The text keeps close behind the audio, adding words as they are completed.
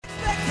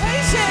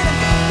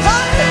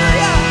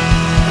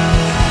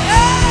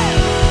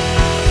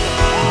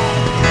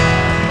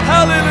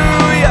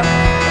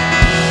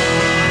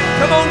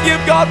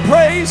God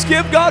praise,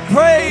 give God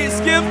praise,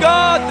 give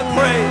God the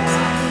praise.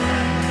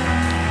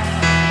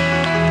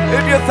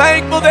 If you're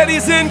thankful that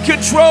He's in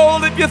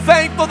control, if you're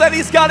thankful that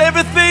He's got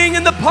everything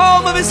in the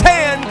palm of His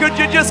hand, could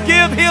you just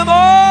give Him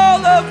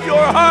all of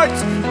your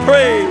heart's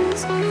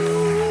praise?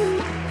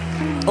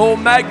 Oh,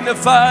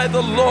 magnify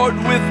the Lord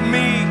with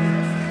me.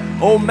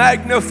 Oh,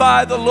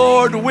 magnify the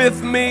Lord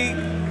with me.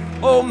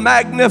 Oh,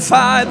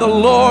 magnify the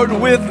Lord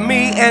with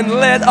me, and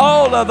let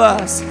all of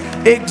us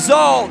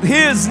exalt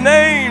His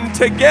name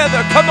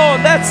together. Come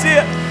on, that's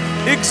it.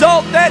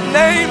 Exalt that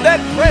name,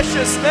 that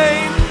precious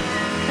name,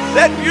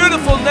 that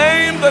beautiful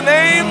name, the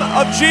name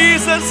of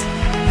Jesus.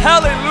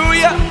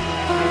 Hallelujah.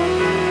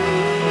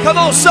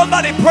 Come on,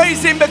 somebody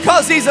praise Him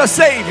because He's a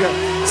Savior.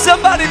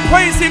 Somebody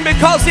praise Him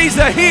because He's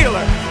a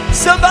healer.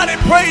 Somebody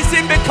praise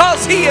Him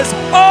because He is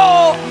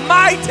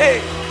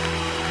almighty.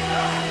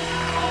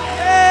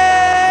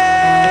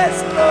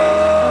 Yes,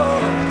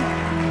 Lord.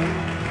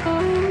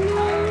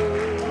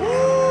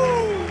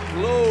 Woo.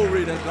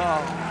 Glory to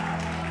God.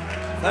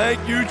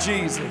 Thank you,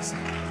 Jesus.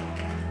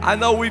 I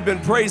know we've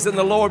been praising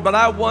the Lord, but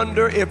I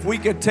wonder if we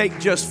could take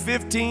just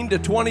 15 to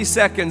 20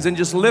 seconds and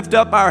just lift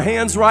up our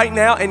hands right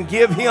now and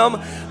give Him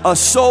a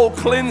soul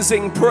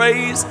cleansing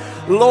praise.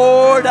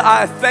 Lord,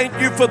 I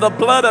thank You for the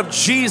blood of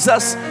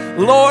Jesus.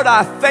 Lord,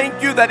 I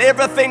thank You that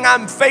everything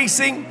I'm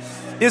facing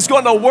is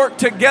going to work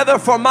together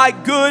for my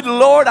good.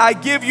 Lord, I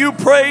give You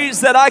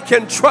praise that I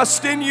can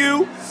trust in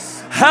You.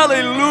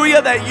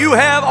 Hallelujah, that You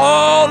have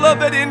all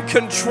of it in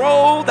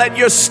control, that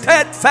You're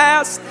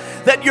steadfast,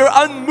 that You're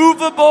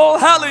unmovable.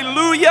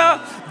 Hallelujah.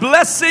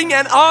 Blessing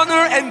and honor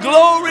and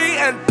glory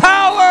and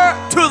power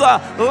to the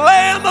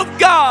Lamb of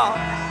God.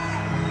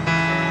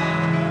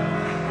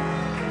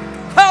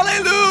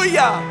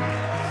 Hallelujah.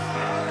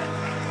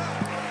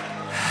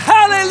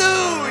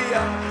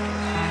 Hallelujah.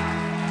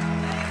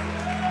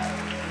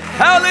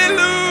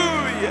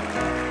 Hallelujah.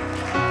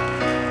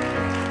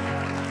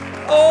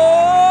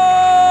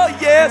 Oh,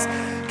 yes.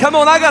 Come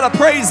on, I got a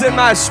praise in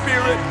my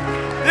spirit.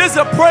 There's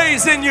a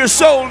praise in your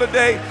soul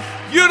today.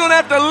 You don't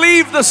have to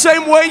leave the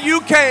same way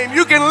you came.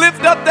 You can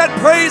lift up that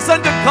praise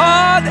unto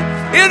God,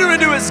 enter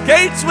into His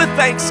gates with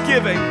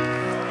thanksgiving,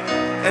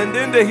 and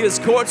into His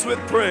courts with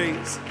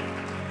praise.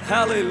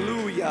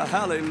 Hallelujah,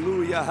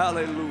 hallelujah,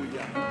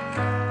 hallelujah.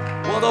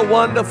 What a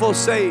wonderful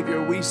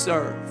Savior we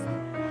serve.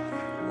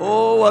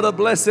 Oh, what a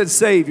blessed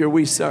Savior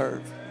we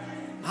serve.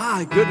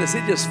 My goodness,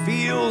 it just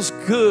feels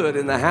good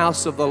in the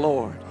house of the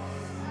Lord.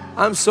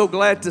 I'm so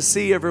glad to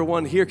see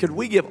everyone here. Could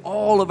we give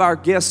all of our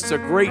guests a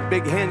great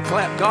big hand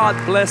clap? God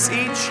bless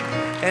each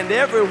and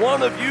every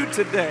one of you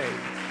today.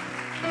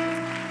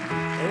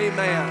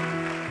 Amen.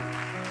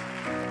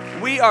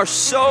 We are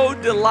so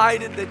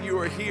delighted that you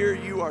are here.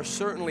 You are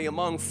certainly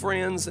among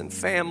friends and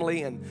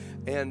family, and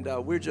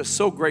we're just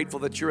so grateful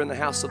that you're in the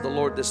house of the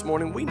Lord this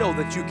morning. We know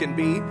that you can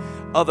be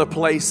other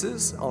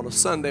places on a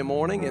Sunday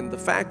morning, and the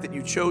fact that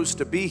you chose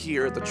to be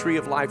here at the Tree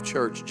of Life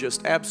Church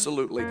just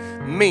absolutely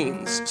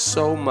means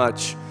so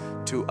much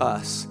to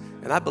us.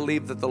 And I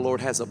believe that the Lord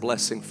has a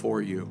blessing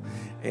for you.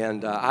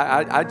 And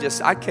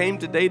I came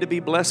today to be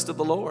blessed of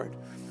the Lord.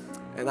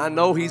 And I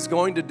know He's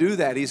going to do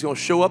that. He's going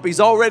to show up. He's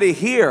already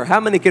here. How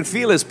many can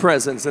feel His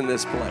presence in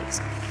this place?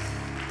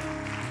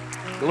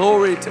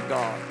 Glory to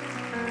God.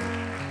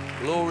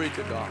 Glory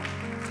to God.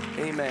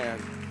 Amen.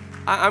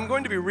 I'm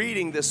going to be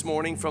reading this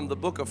morning from the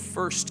book of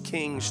 1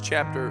 Kings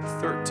chapter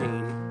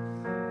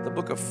 13. The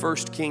book of 1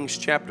 Kings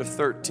chapter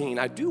 13.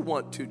 I do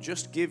want to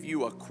just give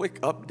you a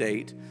quick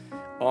update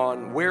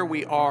on where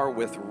we are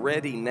with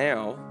Ready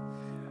Now.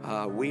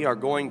 We are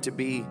going to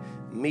be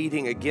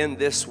meeting again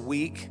this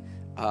week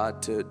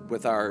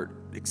with our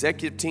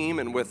executive team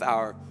and with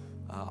our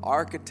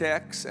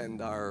architects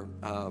and our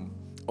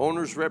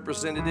owner's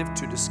representative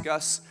to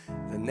discuss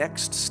the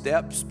next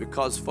steps,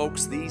 because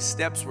folks, these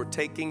steps we're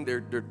taking,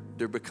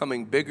 they're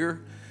becoming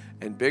bigger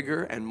and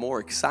bigger and more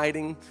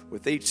exciting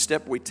with each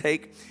step we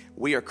take.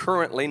 We are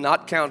currently,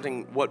 not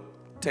counting what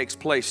takes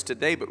place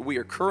today, but we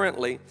are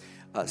currently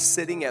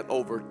sitting at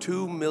over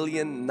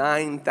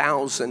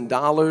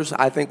 $2,009,000.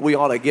 I think we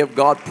ought to give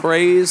God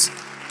praise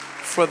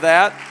for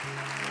that.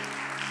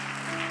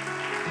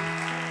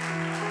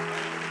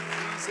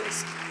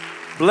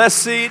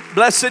 Blessed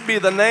be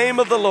the name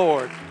of the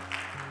Lord.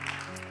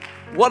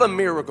 What a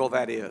miracle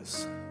that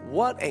is.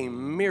 What a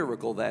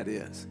miracle that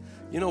is.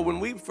 You know,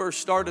 when we first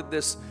started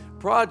this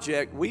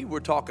project, we were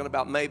talking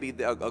about maybe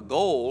a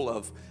goal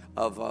of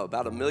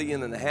about $1.5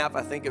 million,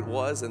 I think it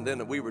was, and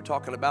then we were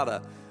talking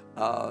about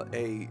a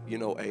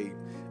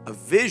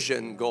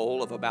vision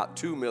goal of about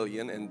 $2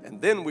 million, and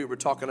then we were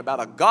talking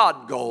about a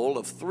God goal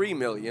of $3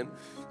 million,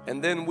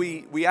 and then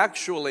we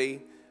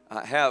actually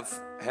have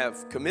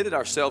committed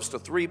ourselves to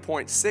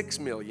 $3.6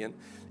 million,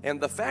 and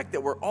the fact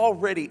that we're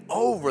already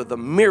over the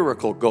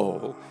miracle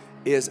goal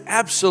is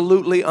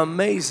absolutely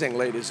amazing,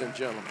 ladies and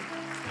gentlemen.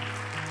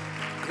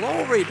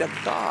 Glory to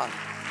God.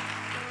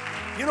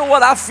 You know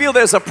what? I feel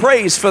there's a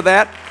praise for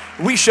that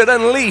we should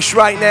unleash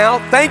right now.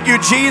 Thank you,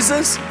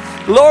 Jesus.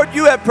 Lord,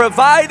 you have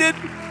provided.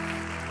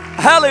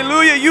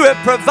 Hallelujah. You have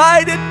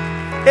provided.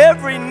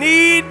 every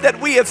need that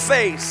we have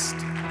faced.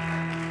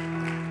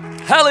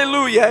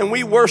 Hallelujah. And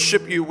we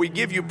worship you. We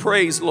give you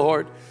praise,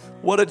 Lord.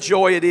 What a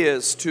joy it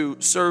is to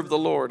serve the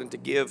Lord and to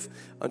give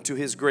unto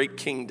his great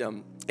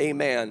kingdom.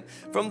 Amen.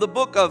 From the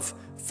book of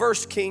 1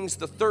 Kings,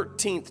 the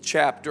 13th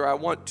chapter, I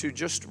want to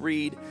just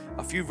read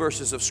a few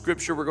verses of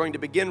Scripture. We're going to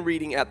begin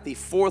reading at the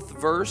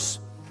 4th verse,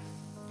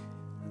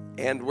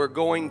 and we're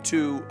going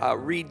to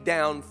read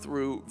down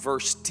through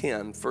verse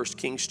 10. 1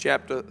 Kings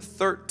chapter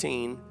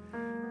 13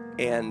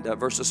 and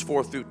verses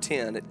 4 through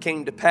 10. It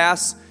came to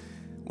pass,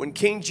 when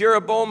King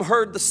Jeroboam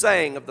heard the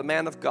saying of the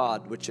man of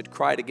God, which had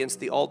cried against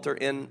the altar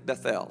in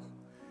Bethel,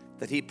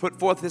 that he put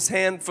forth his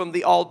hand from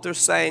the altar,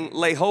 saying,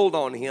 Lay hold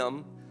on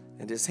him.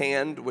 And his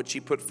hand, which he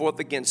put forth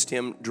against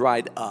him,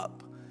 dried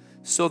up,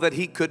 so that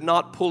he could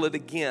not pull it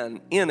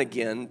again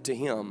to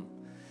him.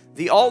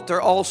 The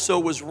altar also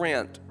was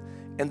rent,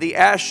 and the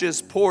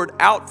ashes poured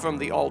out from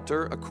the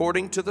altar,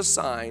 according to the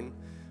sign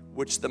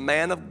which the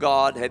man of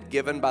God had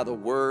given by the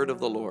word of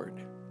the Lord.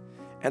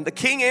 And the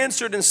king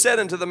answered and said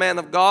unto the man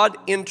of God,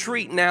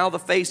 Entreat now the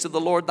face of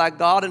the Lord thy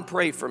God, and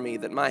pray for me,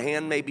 that my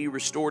hand may be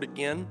restored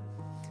again.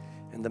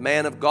 And the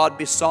man of God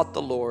besought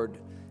the Lord,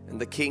 and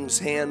the king's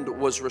hand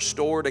was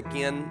restored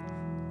again,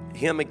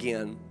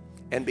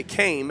 and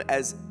became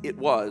as it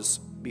was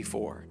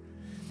before.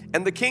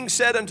 And the king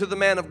said unto the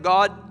man of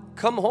God,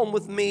 Come home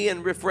with me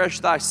and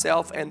refresh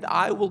thyself, and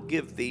I will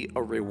give thee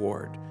a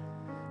reward.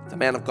 The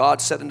man of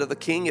God said unto the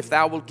king, If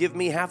thou wilt give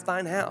me half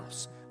thine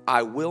house,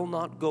 I will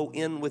not go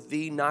in with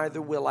thee,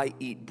 neither will I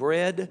eat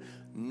bread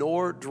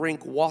nor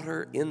drink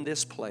water in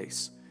this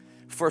place.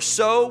 For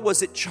so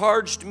was it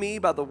charged me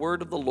by the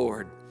word of the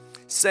Lord,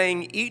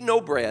 saying, Eat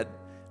no bread,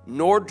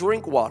 nor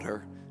drink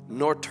water,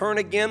 nor turn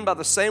again by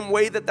the same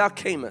way that thou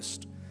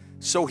camest.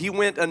 So he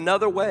went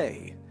another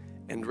way,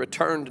 and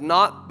returned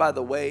not by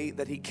the way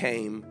that he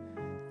came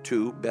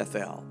to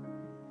Bethel.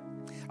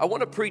 I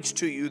want to preach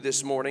to you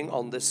this morning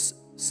on this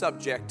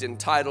subject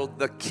entitled,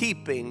 The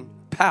Keeping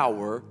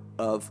Power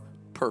of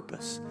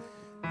Purpose.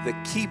 The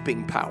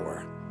keeping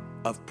power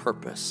of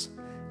purpose.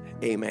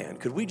 Amen.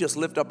 Could we just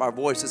lift up our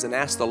voices and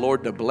ask the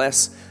Lord to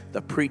bless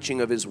the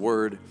preaching of his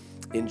word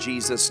in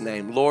Jesus'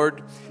 name.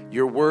 Lord,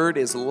 your word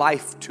is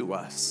life to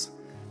us.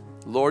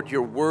 Lord,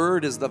 your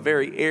word is the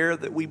very air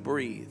that we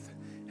breathe.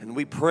 And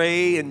we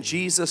pray in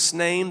Jesus'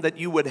 name that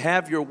you would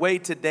have your way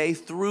today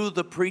through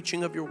the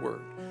preaching of your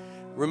word.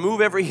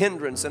 Remove every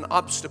hindrance and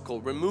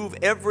obstacle. Remove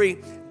every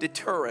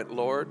deterrent,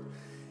 Lord.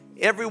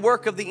 Every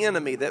work of the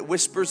enemy that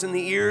whispers in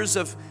the ears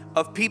of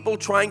people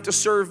trying to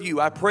serve you.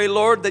 I pray,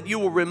 Lord, that you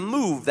will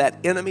remove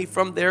that enemy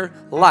from their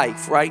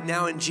life right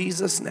now in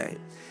Jesus' name.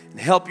 And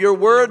help your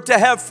word to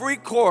have free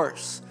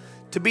course,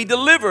 to be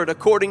delivered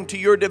according to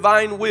your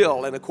divine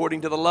will and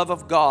according to the love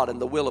of God and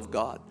the will of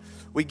God.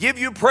 We give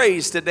you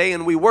praise today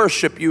and we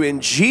worship you in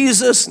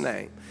Jesus'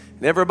 name.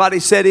 And everybody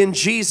said, in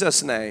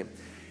Jesus' name.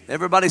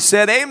 Everybody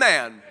said,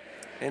 amen.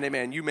 And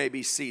amen. You may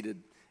be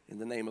seated in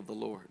the name of the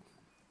Lord.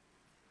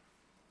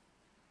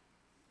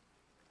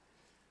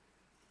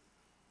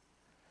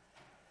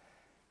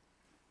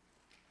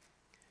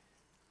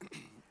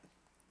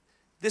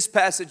 This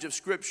passage of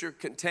Scripture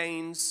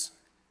contains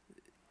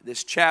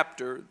this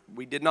chapter.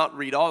 We did not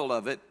read all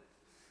of it,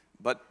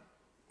 but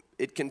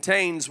it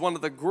contains one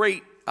of the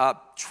great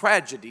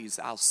tragedies,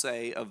 I'll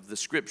say, of the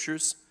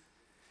Scriptures.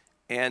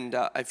 And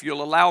if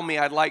you'll allow me,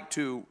 I'd like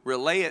to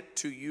relay it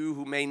to you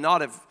who may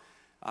not have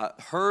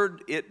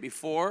heard it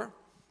before,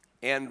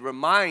 and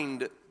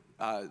remind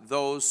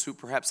those who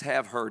perhaps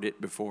have heard it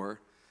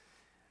before.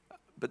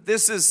 But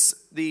this is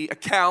the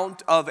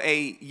account of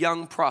a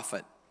young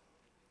prophet.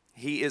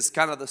 He is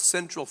kind of the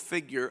central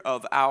figure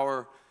of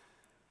our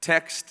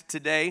text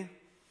today,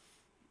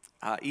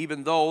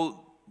 even though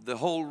the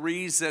whole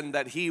reason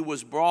that he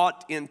was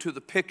brought into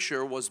the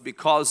picture was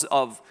because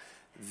of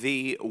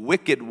the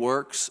wicked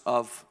works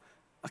of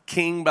a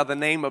king by the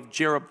name of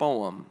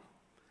Jeroboam.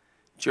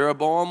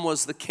 Jeroboam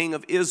was the king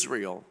of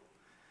Israel.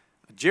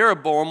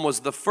 Jeroboam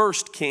was the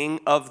first king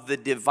of the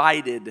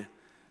divided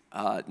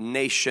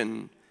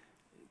nation,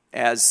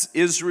 as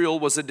Israel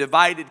was a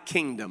divided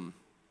kingdom.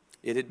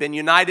 It had been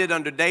united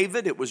under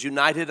David. It was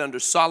united under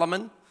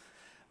Solomon.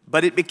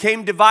 But it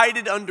became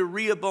divided under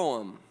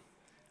Rehoboam.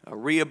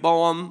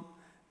 Rehoboam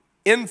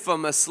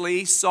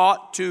infamously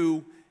sought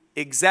to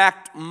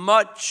exact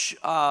much,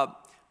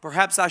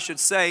 perhaps I should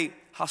say,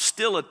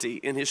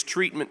 hostility in his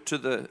treatment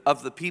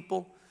of the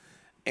people.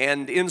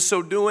 And in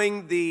so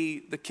doing,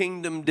 the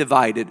kingdom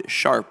divided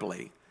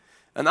sharply.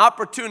 An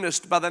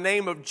opportunist by the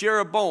name of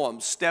Jeroboam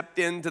stepped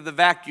into the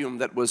vacuum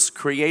that was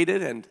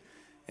created,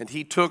 and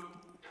he took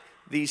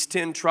these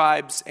 10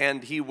 tribes,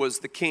 and he was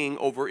the king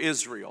over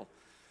Israel.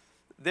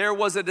 There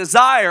was a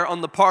desire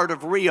on the part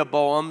of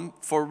Rehoboam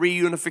for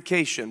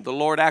reunification. The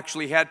Lord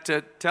actually had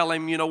to tell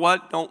him, you know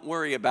what, don't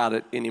worry about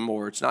it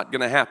anymore. It's not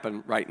going to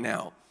happen right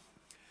now.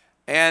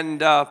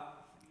 And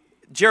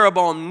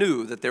Jeroboam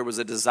knew that there was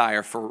a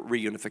desire for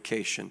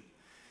reunification.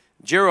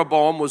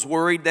 Jeroboam was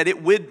worried that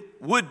it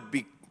would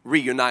be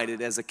reunited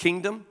as a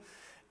kingdom.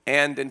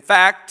 And in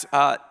fact,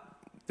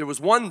 there was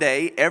one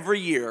day every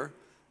year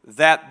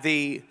that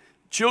the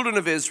children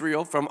of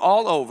Israel from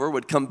all over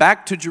would come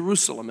back to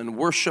Jerusalem and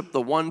worship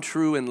the one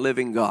true and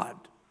living God.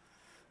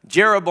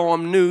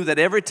 Jeroboam knew that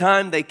every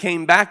time they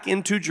came back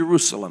into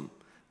Jerusalem,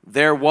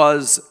 there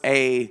was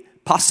a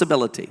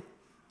possibility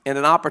and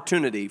an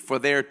opportunity for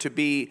there to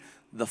be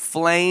the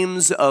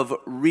flames of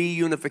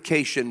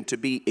reunification to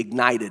be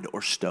ignited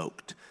or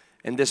stoked.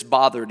 And this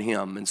bothered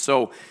him. And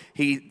so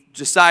he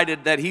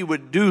decided that he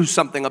would do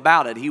something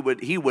about it. He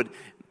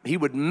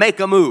would make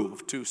a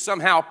move to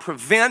somehow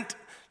prevent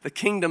the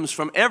kingdoms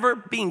from ever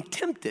being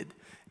tempted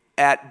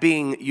at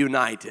being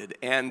united.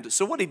 And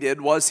so what he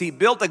did was he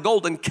built a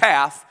golden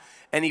calf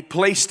and he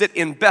placed it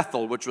in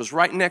Bethel, which was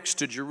right next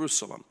to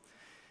Jerusalem.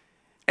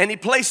 And he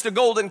placed a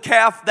golden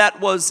calf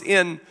that was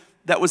in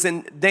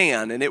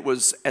Dan, and it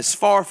was as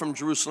far from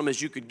Jerusalem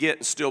as you could get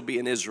and still be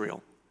in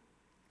Israel.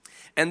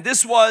 And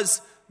this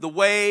was the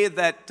way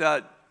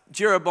that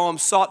Jeroboam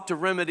sought to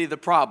remedy the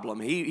problem.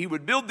 He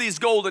would build these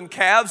golden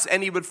calves,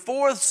 and he would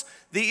force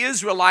the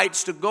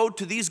Israelites to go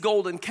to these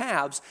golden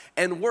calves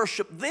and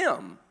worship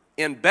them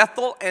in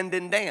Bethel and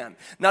in Dan.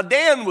 Now,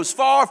 Dan was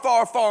far,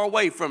 far, far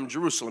away from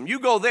Jerusalem. You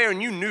go there and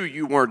you knew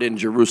you weren't in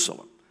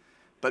Jerusalem.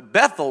 But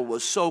Bethel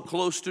was so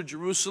close to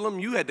Jerusalem,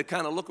 you had to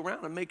kind of look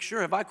around and make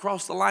sure, have I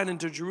crossed the line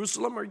into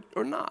Jerusalem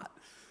or not?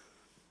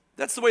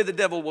 That's the way the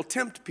devil will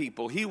tempt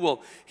people. He will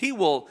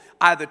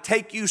either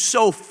take you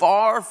so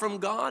far from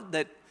God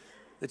that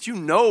you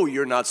know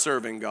you're not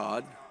serving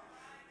God,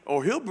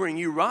 or he'll bring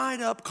you right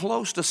up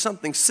close to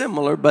something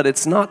similar, but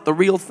it's not the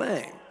real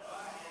thing.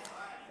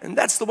 And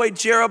that's the way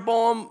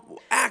Jeroboam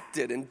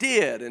acted and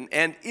did.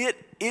 And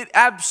it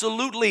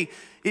absolutely,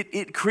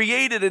 it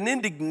created an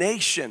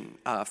indignation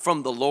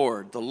from the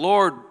Lord. The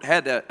Lord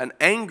had an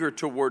anger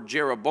toward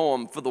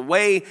Jeroboam for the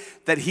way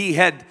that he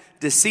had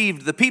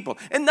deceived the people.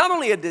 And not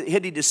only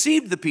had he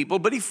deceived the people,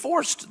 but he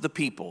forced the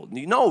people.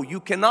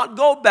 You cannot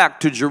go back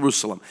to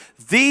Jerusalem.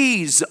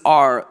 These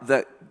are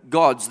the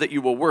gods that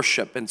you will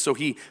worship. And so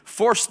he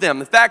forced them.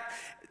 In fact,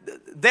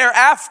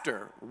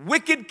 thereafter,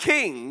 wicked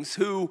kings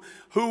who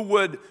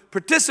would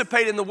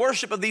participate in the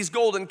worship of these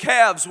golden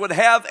calves would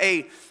have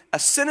a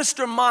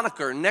sinister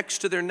moniker next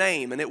to their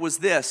name, and it was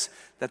this,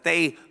 that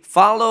they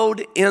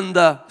followed in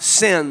the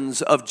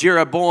sins of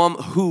Jeroboam,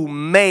 who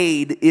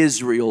made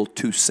Israel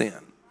to sin.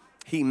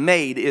 He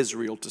made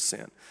Israel to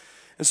sin.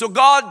 And so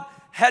God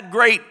had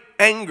great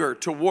anger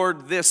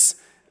toward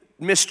this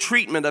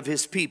mistreatment of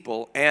his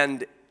people,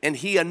 and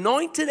he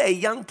anointed a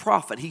young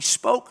prophet. He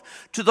spoke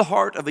to the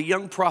heart of a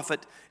young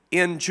prophet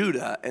in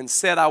Judah and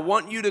said, I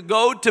want you to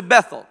go to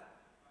Bethel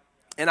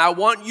and I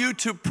want you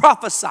to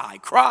prophesy,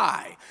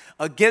 cry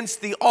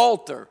against the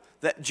altar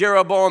that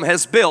Jeroboam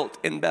has built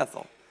in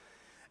Bethel.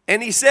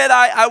 And he said,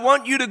 I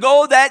want you to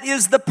go. That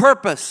is the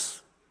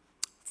purpose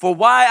for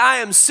why I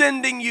am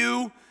sending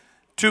you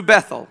to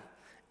Bethel.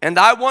 And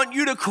I want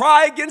you to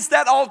cry against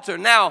that altar.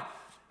 Now,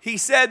 he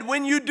said,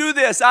 when you do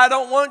this, I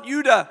don't want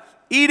you to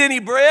eat any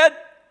bread.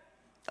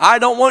 I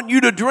don't want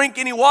you to drink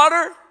any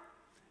water,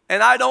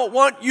 and I don't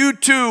want you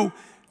to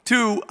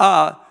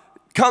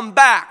come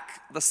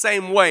back the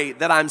same way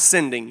that I'm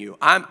sending you.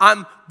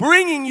 I'm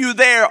bringing you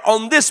there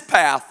on this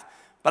path,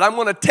 but I'm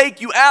going to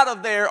take you out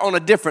of there on a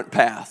different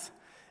path.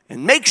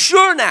 And make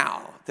sure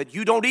now that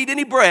you don't eat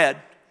any bread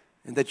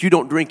and that you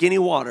don't drink any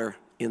water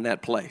in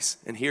that place.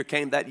 And here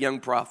came that young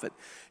prophet.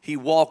 He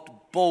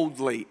walked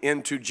boldly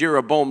into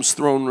Jeroboam's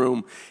throne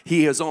room.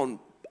 He is on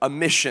a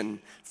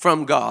mission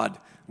from God.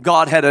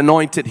 God had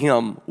anointed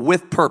him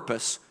with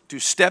purpose to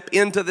step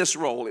into this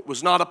role. It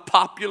was not a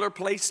popular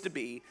place to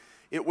be.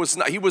 He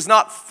was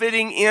not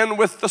fitting in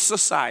with the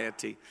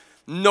society.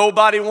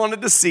 Nobody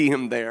wanted to see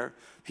him there.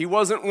 He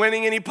wasn't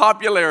winning any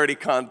popularity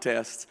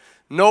contests.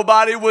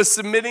 Nobody was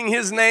submitting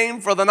his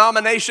name for the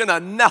nomination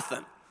of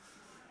nothing.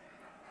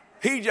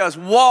 He just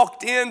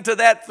walked into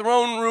that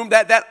throne room,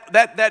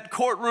 that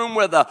courtroom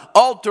where the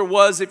altar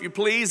was, if you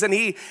please, and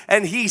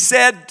he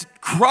said,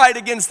 cried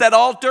against that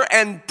altar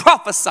and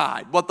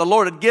prophesied what the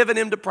Lord had given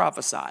him to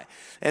prophesy.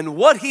 And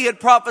what he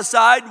had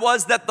prophesied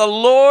was that the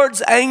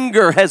Lord's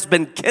anger has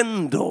been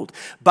kindled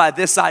by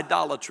this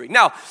idolatry.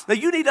 Now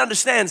you need to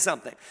understand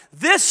something.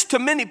 This to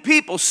many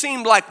people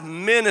seemed like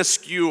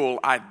minuscule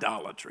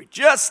idolatry,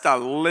 just a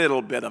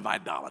little bit of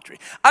idolatry.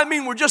 I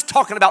mean, we're just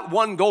talking about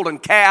one golden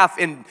calf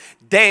in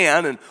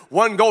Dan and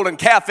one golden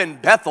calf in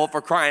Bethel,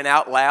 for crying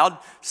out loud.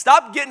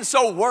 Stop getting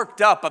so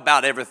worked up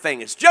about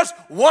everything. It's just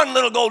one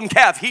little golden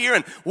calf here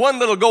and one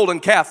little golden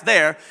calf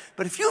there.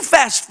 But if you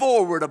fast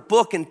forward a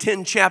book and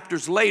 10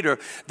 chapters later,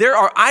 there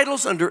are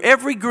idols under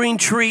every green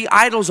tree,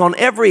 idols on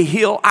every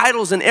hill,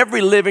 idols in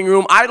every living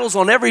room, idols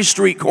on every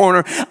street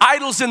corner,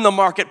 idols in the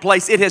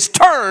marketplace. It has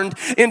turned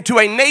into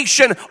a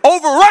nation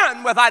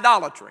overrun with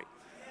idolatry.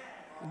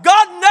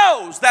 God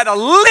knows that a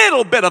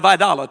little bit of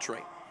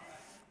idolatry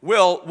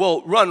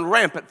will run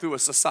rampant through a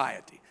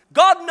society.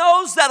 God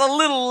knows that a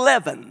little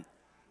leaven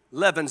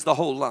leavens the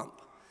whole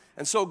lump.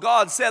 And so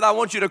God said, I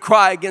want you to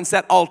cry against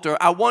that altar.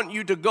 I want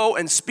you to go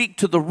and speak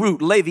to the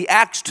root, lay the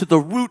axe to the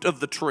root of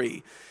the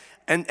tree.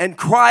 and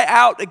cry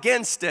out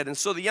against it. And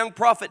so the young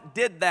prophet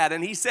did that.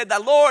 And he said, the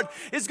Lord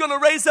is going to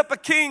raise up a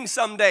king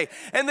someday.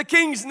 And the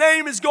king's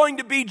name is going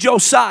to be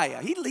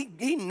Josiah.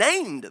 He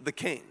named the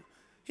king.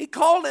 He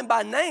called him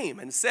by name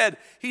and said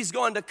he's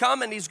going to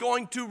come and he's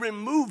going to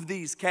remove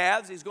these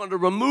calves. He's going to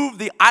remove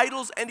the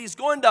idols and he's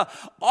going to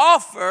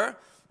offer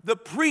the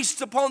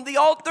priests upon the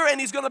altar and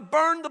he's going to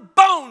burn the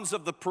bones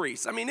of the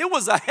priests. I mean, it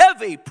was a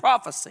heavy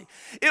prophecy.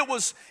 It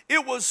was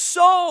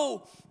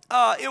so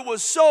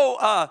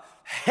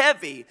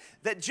heavy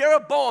that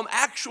Jeroboam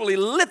actually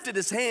lifted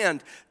his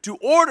hand to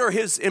order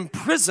his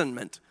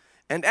imprisonment.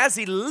 And as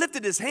he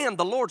lifted his hand,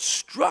 the Lord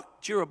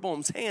struck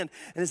Jeroboam's hand,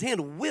 and his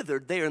hand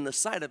withered there in the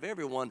sight of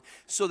everyone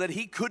so that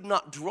he could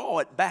not draw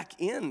it back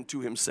into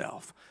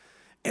himself.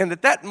 And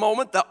at that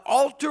moment, the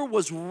altar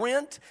was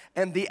rent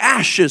and the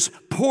ashes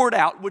poured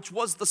out, which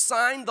was the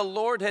sign the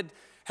Lord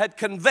had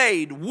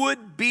conveyed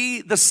would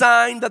be the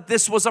sign that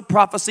this was a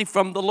prophecy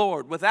from the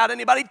Lord. Without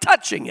anybody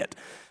touching it,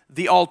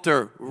 the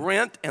altar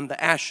rent and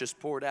the ashes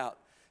poured out.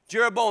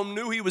 Jeroboam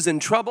knew he was in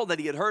trouble, that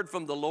he had heard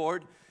from the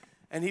Lord.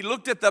 And he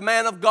looked at the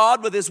man of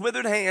God with his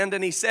withered hand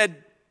and he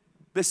said,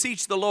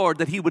 beseech the Lord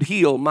that he would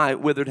heal my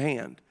withered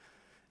hand.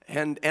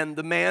 And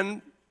the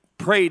man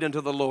prayed unto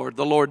the Lord.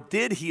 The Lord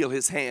did heal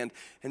his hand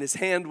and his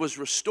hand was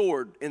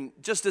restored. And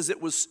just as it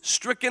was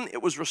stricken,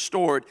 it was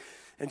restored.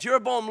 And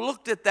Jeroboam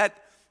looked at that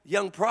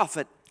young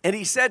prophet and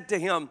he said to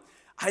him,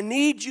 I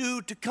need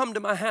you to come to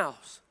my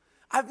house.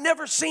 I've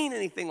never seen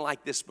anything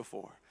like this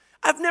before.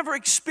 I've never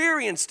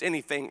experienced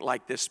anything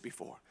like this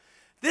before.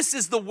 This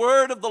is the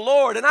word of the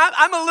Lord. And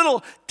I'm a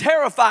little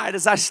terrified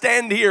as I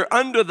stand here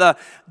under the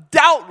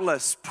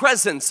doubtless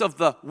presence of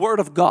the word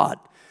of God.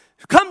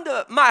 Come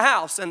to my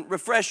house and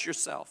refresh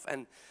yourself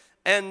and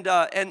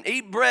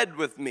eat bread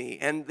with me.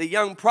 And the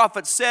young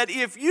prophet said,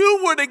 if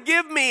you were to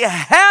give me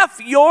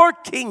half your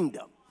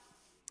kingdom,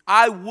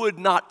 I would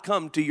not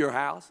come to your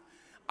house.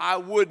 I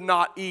would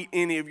not eat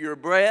any of your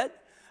bread.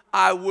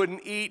 I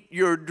wouldn't eat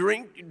your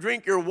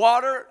drink your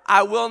water.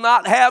 I will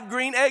not have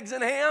green eggs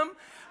and ham.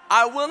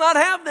 I will not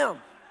have them.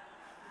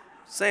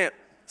 Sam,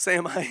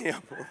 I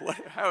am, or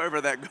however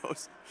that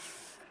goes.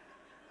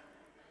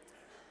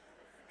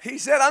 He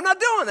said, I'm not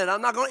doing it.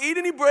 I'm not going to eat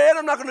any bread.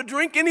 I'm not going to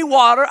drink any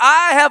water.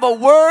 I have a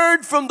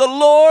word from the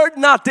Lord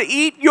not to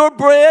eat your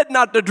bread,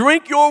 not to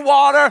drink your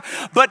water,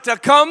 but to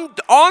come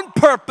on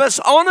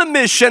purpose, on a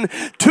mission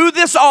to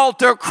this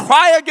altar,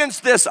 cry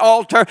against this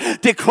altar,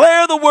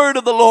 declare the word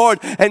of the Lord,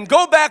 and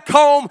go back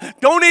home.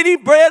 Don't eat any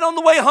bread on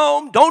the way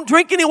home. Don't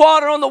drink any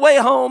water on the way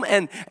home,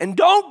 and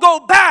don't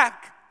go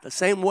back the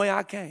same way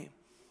I came.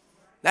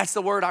 That's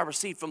the word I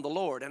received from the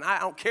Lord. And I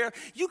don't care.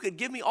 You could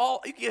give me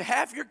you could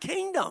have your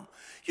kingdom.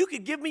 You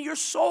could give me your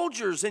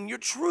soldiers and your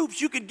troops.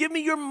 You could give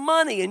me your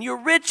money and your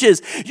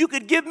riches. You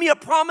could give me a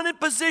prominent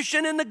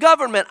position in the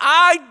government.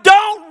 I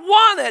don't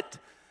want it.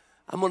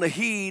 I'm going to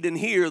heed and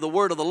hear the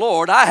word of the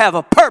Lord. I have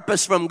a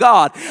purpose from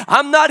God.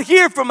 I'm not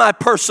here for my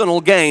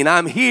personal gain.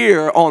 I'm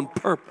here on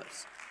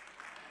purpose.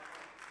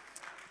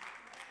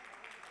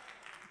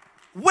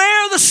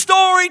 Where the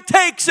story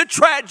takes a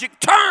tragic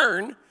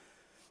turn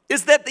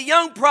is that the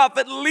young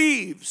prophet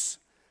leaves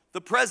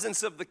the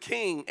presence of the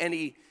king and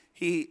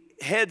he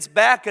heads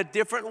back a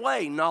different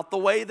way, not the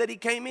way that he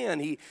came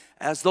in.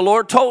 As the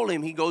Lord told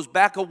him, he goes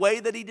back a way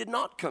that he did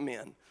not come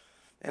in.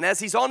 And as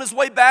he's on his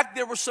way back,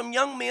 there were some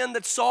young men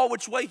that saw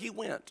which way he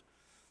went.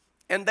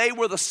 And they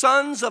were the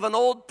sons of an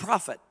old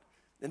prophet.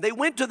 And they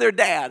went to their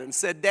dad and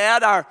said,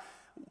 Dad,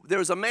 there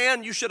was a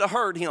man, you should have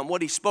heard him,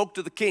 what he spoke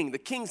to the king. The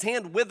king's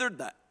hand withered,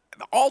 the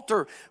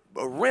altar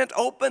rent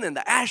open and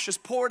the ashes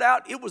poured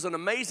out. It was an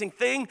amazing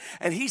thing.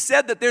 And he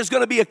said that there's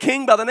going to be a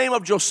king by the name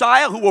of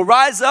Josiah who will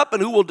rise up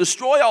and who will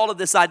destroy all of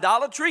this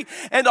idolatry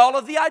and all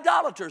of the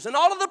idolaters and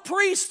all of the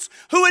priests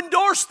who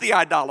endorsed the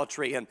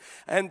idolatry. And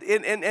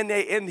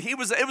it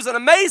was an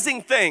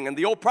amazing thing. And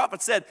the old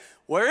prophet said,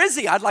 where is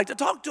he? I'd like to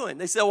talk to him.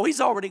 They said, well,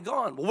 he's already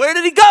gone. Well, where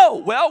did he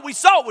go? Well, we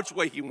saw which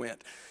way he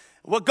went.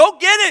 Well, go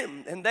get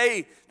him. And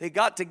they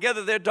got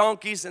together their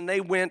donkeys and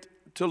they went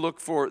to look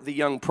for the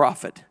young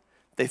prophet.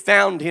 They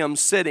found him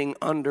sitting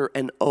under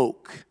an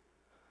oak.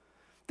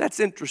 That's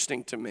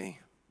interesting to me.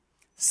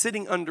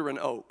 Sitting under an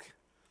oak.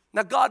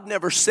 Now, God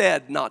never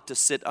said not to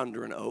sit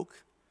under an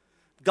oak.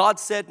 God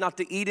said not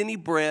to eat any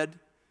bread,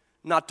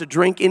 not to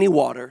drink any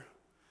water,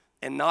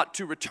 and not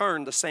to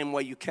return the same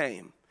way you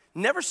came.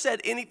 Never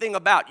said anything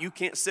about you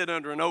can't sit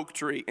under an oak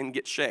tree and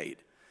get shade.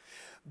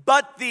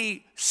 But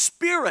the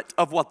spirit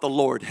of what the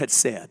Lord had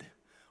said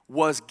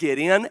was get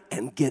in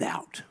and get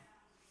out.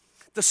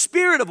 The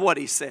spirit of what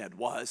he said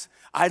was,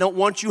 I don't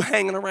want you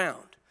hanging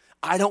around.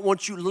 I don't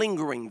want you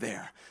lingering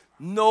there.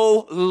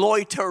 No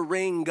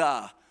loitering.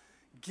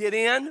 Get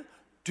in,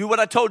 do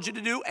what I told you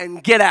to do,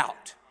 and get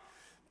out.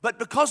 But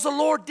because the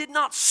Lord did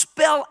not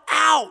spell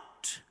out,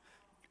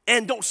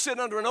 and don't sit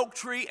under an oak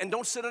tree, and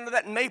don't sit under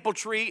that maple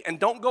tree, and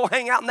don't go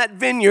hang out in that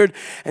vineyard,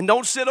 and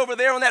don't sit over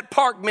there on that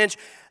park bench,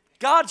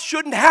 God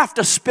shouldn't have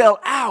to spell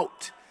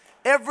out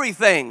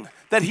everything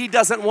that he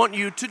doesn't want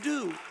you to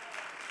do.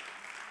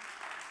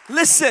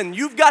 Listen,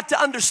 you've got to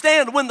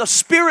understand when the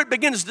Spirit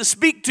begins to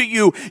speak to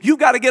you, you've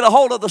got to get a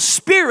hold of the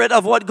spirit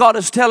of what God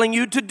is telling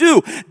you to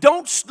do.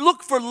 Don't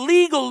look for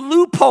legal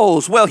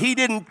loopholes. Well, he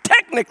didn't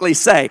technically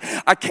say,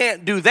 I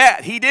can't do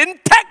that. He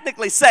didn't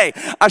technically say,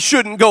 I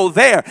shouldn't go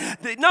there.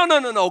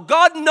 No.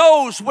 God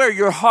knows where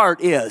your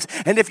heart is.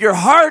 And if your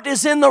heart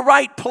is in the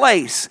right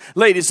place,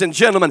 ladies and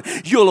gentlemen,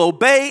 you'll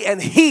obey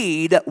and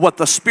heed what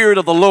the Spirit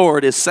of the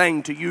Lord is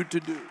saying to you to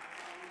do.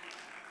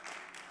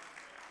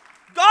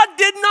 God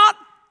did not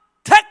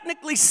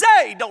technically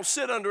say, don't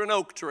sit under an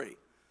oak tree.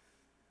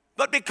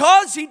 But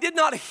because he did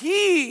not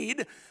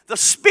heed the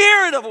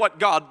spirit of what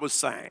God was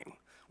saying,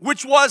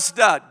 which was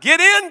to get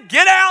in,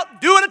 get out,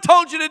 do what I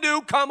told you to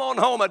do, come on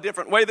home a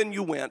different way than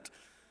you went.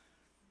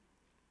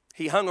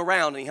 He hung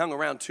around, and he hung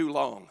around too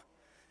long.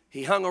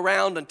 He hung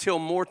around until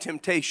more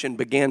temptation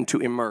began to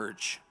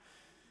emerge.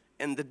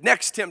 And the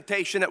next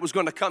temptation that was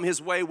going to come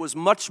his way was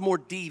much more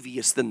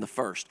devious than the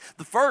first.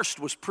 The first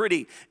was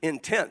pretty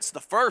intense. The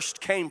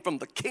first came from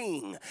the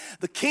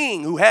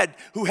king who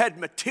had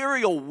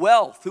material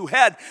wealth, who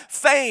had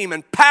fame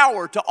and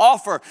power to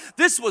offer.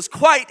 This was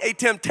quite a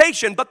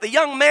temptation, but the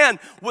young man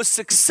was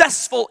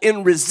successful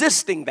in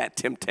resisting that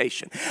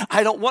temptation.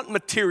 I don't want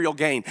material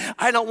gain.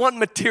 I don't want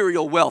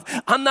material wealth.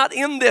 I'm not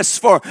in this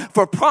for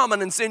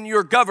prominence in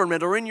your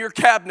government or in your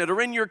cabinet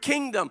or in your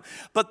kingdom.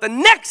 But the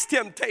next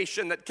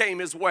temptation that came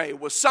his way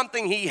was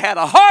something he had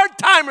a hard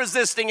time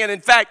resisting and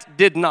in fact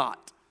did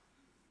not.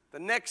 The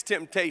next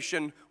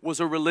temptation was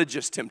a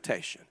religious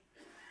temptation.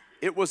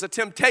 It was a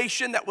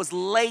temptation that was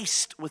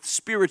laced with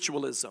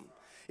spiritualism.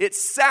 It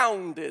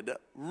sounded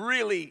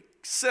really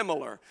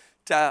similar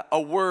to a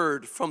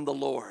word from the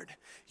Lord.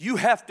 You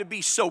have to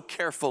be so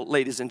careful,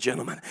 ladies and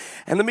gentlemen.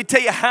 And let me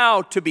tell you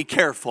how to be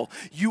careful.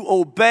 You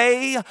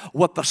obey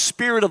what the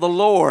Spirit of the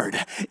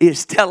Lord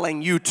is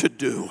telling you to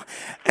do.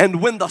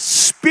 And when the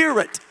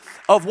Spirit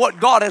of what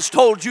God has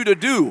told you to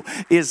do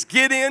is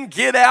get in,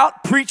 get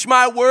out, preach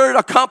my word,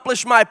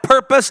 accomplish my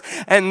purpose,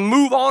 and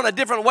move on a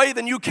different way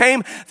than you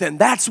came, then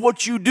that's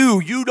what you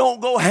do. You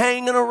don't go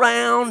hanging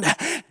around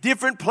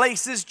different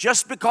places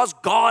just because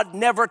God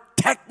never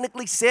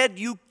technically said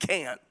you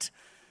can't.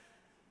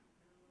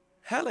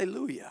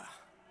 Hallelujah.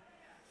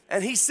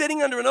 And he's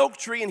sitting under an oak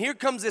tree, and here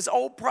comes this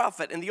old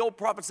prophet. And the old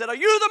prophet said, are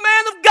you the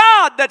man of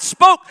God that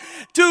spoke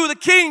to the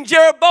king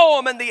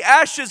Jeroboam, and the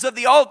ashes of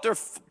the altar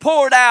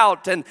poured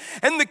out, and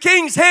the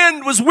king's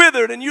hand was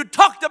withered, and you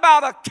talked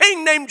about a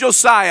king named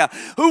Josiah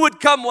who would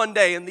come one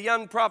day? And the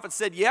young prophet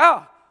said,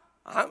 yeah,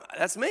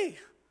 that's me.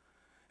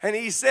 And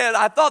he said,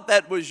 I thought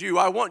that was you.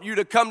 I want you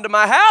to come to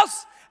my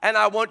house, and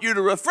I want you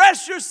to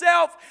refresh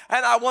yourself,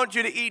 and I want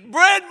you to eat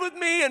bread with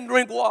me and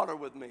drink water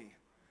with me.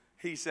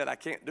 He said, I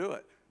can't do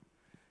it.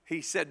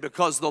 He said,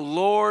 because the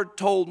Lord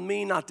told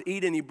me not to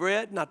eat any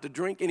bread, not to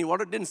drink any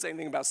water. Didn't say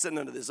anything about sitting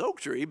under this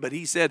oak tree, but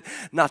he said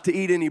not to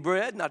eat any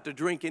bread, not to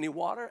drink any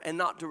water, and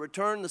not to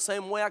return the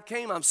same way I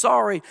came. I'm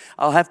sorry.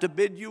 I'll have to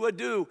bid you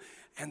adieu.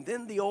 And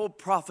then the old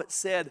prophet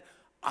said,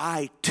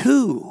 I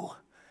too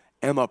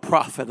am a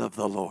prophet of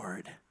the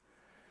Lord.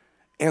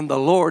 And the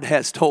Lord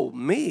has told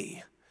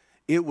me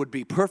it would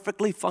be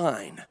perfectly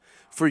fine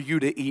for you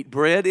to eat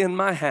bread in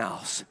my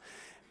house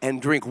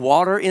and drink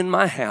water in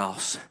my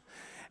house.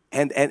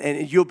 And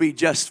you'll be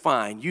just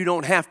fine. You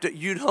don't have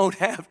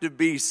to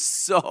be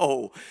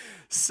so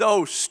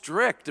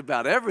strict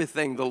about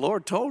everything the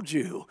Lord told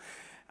you.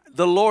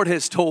 The Lord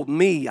has told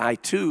me I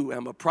too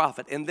am a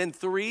prophet. And then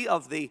three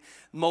of the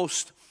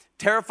most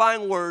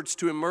terrifying words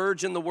to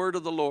emerge in the word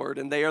of the Lord,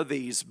 and they are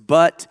these: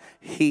 but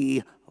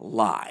he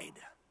lied.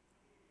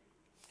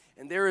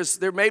 And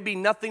there may be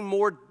nothing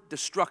more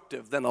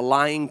destructive than a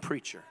lying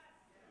preacher.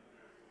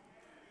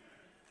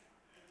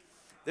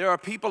 There are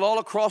people all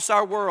across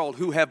our world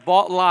who have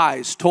bought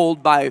lies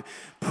told by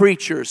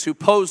preachers who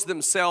pose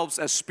themselves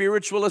as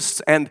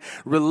spiritualists and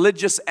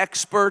religious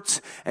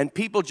experts, and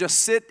people just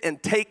sit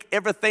and take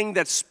everything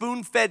that's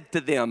spoon-fed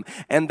to them,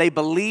 and they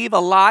believe a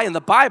lie. And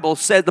the Bible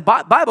said, the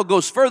Bible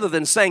goes further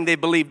than saying they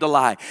believed a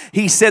lie.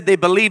 He said they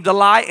believed a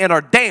lie and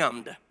are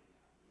damned.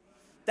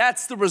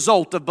 That's the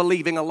result of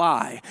believing a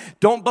lie.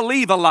 Don't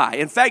believe a lie.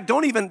 In fact,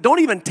 don't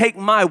even take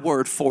my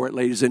word for it,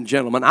 ladies and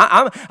gentlemen.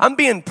 I'm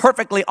being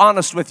perfectly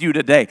honest with you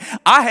today.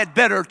 I had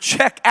better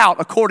check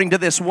out according to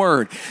this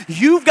word.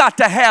 You've got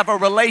to have a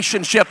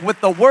relationship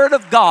with the word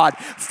of God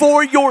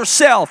for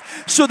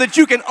yourself so that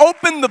you can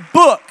open the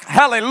book.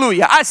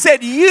 Hallelujah. I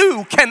said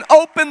you can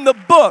open the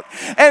book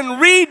and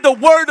read the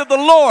word of the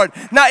Lord.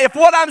 Now, if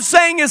what I'm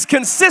saying is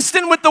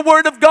consistent with the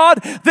word of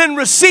God, then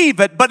receive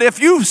it. But if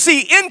you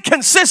see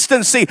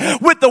inconsistency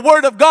with the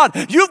word of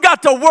God, you've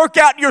got to work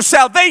out your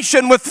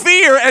salvation with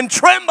fear and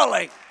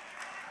trembling.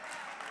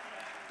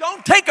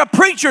 Don't take a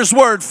preacher's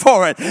word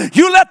for it.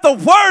 You let the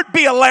word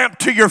be a lamp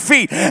to your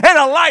feet and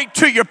a light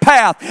to your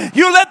path.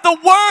 You let the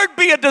word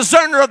be a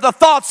discerner of the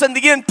thoughts and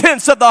the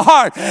intents of the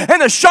heart,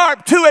 and a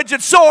sharp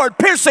two-edged sword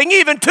piercing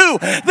even to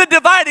the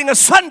dividing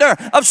asunder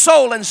of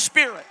soul and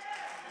spirit.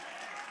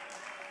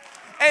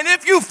 And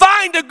if you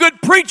find a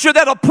good preacher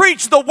that'll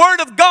preach the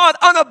Word of God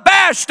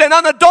unabashed and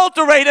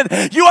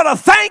unadulterated, you ought to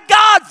thank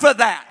God for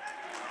that.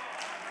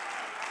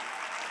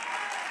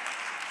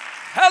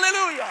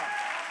 Hallelujah.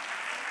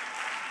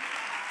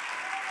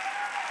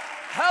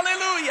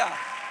 Hallelujah.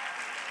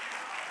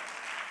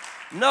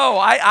 No,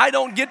 I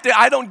don't get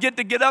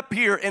to get up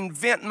here and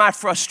vent my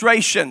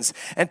frustrations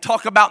and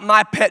talk about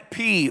my pet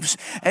peeves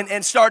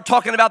and start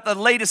talking about the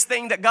latest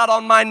thing that got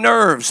on my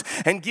nerves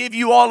and give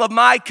you all of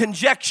my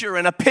conjecture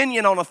and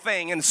opinion on a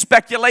thing and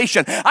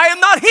speculation. I am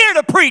not here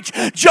to preach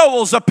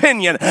Joel's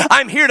opinion.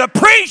 I'm here to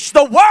preach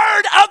the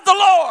word of the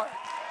Lord.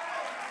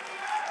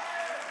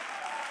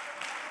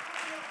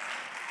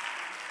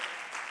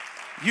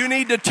 You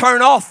need to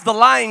turn off the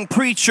lying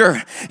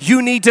preacher.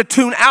 You need to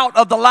tune out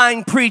of the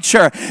lying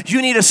preacher.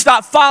 You need to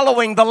stop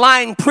following the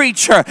lying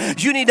preacher.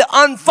 You need to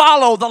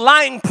unfollow the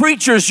lying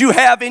preachers you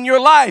have in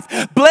your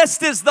life.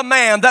 Blessed is the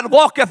man that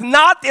walketh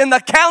not in the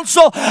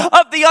counsel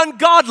of the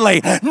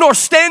ungodly, nor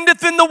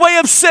standeth in the way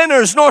of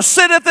sinners, nor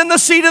sitteth in the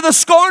seat of the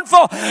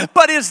scornful,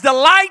 but his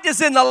delight is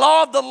in the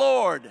law of the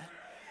Lord.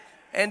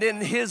 And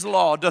in his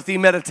law doth he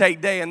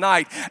meditate day and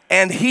night.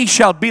 And he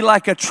shall be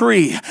like a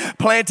tree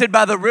planted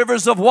by the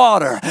rivers of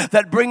water,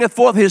 that bringeth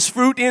forth his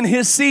fruit in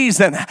his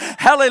season.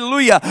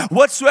 Hallelujah.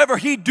 Whatsoever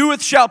he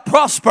doeth shall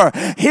prosper.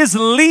 His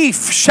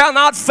leaf shall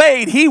not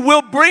fade. He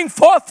will bring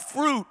forth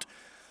fruit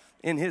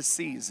in his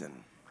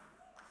season.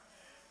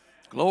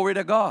 Glory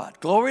to God.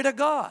 Glory to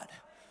God.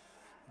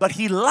 But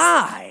he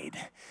lied.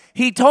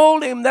 He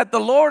told him that the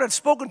Lord had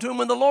spoken to him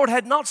when the Lord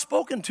had not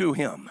spoken to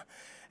him.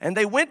 And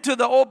they went to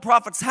the old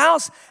prophet's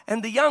house,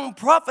 and the young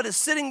prophet is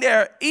sitting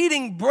there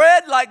eating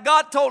bread like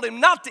God told him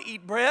not to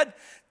eat bread,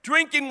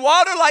 drinking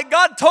water like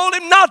God told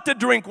him not to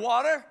drink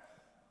water.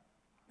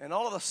 And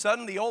all of a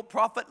sudden, the old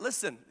prophet,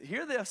 listen,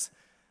 hear this,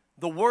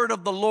 the word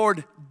of the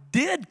Lord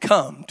did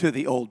come to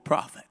the old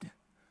prophet.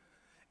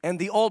 And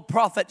the old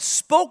prophet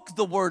spoke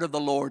the word of the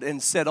Lord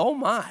and said, oh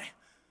my,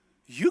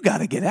 you got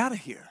to get out of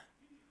here.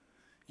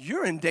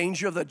 You're in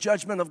danger of the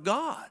judgment of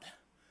God.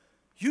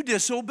 You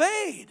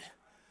disobeyed.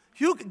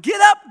 You get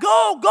up,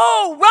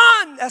 go,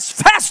 run as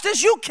fast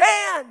as you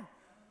can.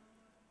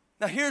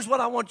 Now here's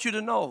what I want you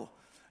to know.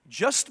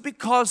 Just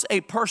because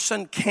a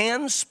person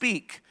can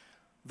speak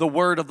the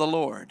word of the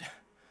Lord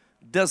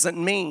doesn't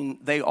mean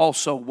they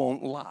also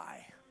won't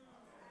lie.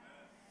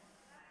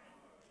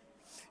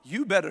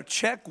 You better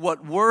check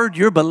what word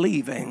you're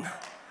believing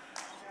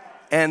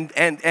and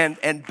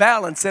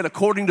balance it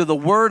according to the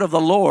word of the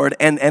Lord,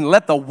 and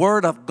let the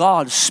word of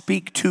God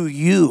speak to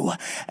you.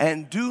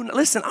 And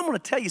listen, I'm going to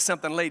tell you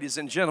something, ladies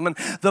and gentlemen.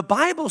 The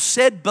Bible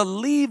said,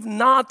 believe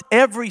not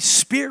every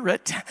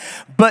spirit,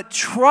 but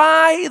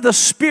try the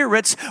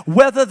spirits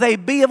whether they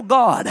be of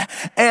God.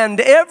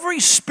 And every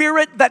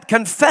spirit that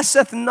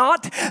confesseth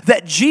not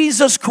that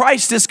Jesus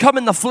Christ is come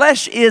in the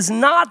flesh is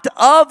not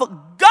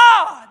of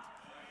God.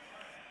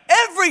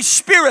 Every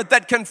spirit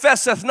that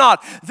confesseth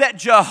not that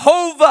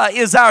Jehovah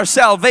is our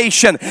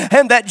salvation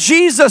and that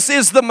Jesus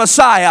is the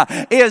Messiah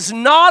is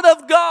not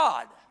of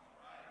God.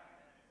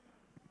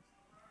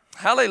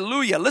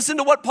 Hallelujah. Listen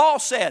to what Paul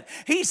said.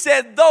 He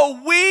said,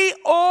 though we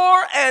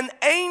or an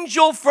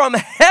angel from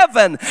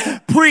heaven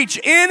preach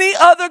any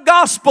other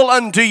gospel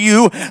unto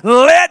you,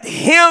 let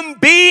him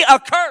be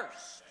accursed.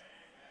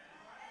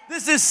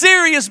 This is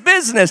serious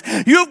business.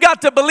 You've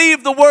got to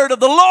believe the word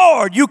of the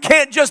Lord. You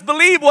can't just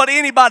believe what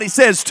anybody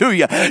says to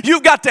you.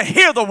 You've got to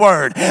hear the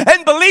word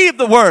and believe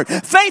the word.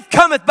 Faith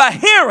cometh by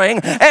hearing,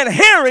 and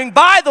hearing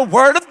by the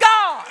word of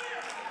God.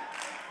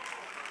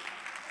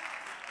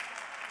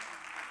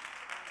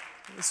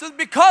 So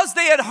because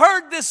they had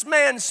heard this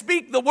man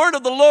speak the word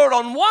of the Lord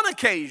on one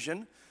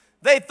occasion,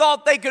 they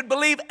thought they could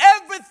believe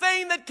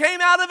everything that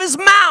came out of his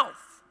mouth.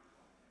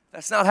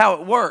 That's not how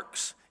it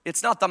works.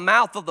 It's not the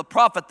mouth of the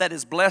prophet that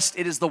is blessed.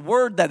 It is the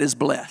word that is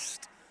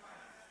blessed.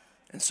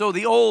 And so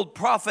the old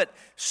prophet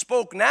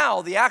spoke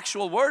now the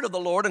actual word of the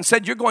Lord and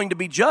said, you're going to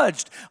be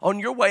judged on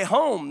your way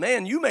home.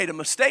 Man, you made a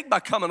mistake by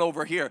coming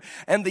over here.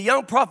 And the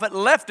young prophet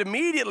left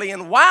immediately.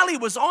 And while he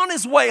was on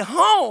his way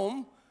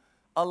home,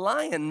 a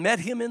lion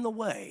met him in the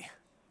way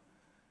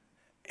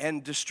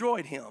and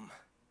destroyed him.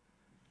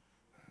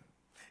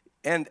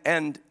 And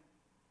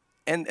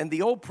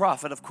the old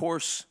prophet, of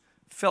course,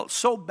 felt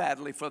so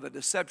badly for the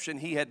deception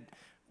he had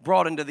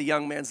brought into the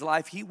young man's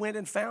life. He went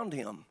and found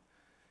him.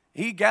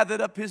 He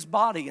gathered up his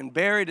body and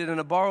buried it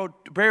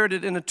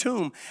in a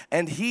tomb.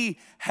 And he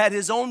had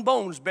his own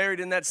bones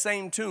buried in that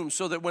same tomb,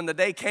 so that when the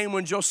day came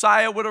when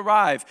Josiah would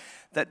arrive,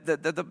 that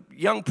the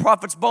young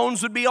prophet's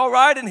bones would be all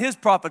right, and his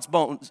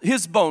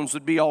bones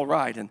would be all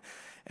right.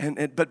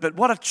 But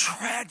what a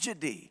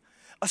tragedy!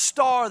 A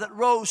star that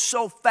rose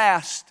so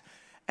fast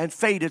and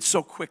faded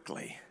so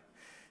quickly.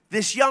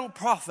 this young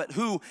prophet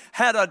who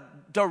had a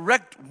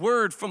direct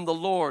word from the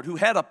Lord, who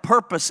had a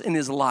purpose in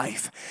his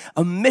life,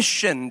 a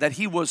mission that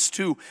he was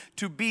to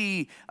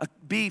be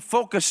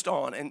focused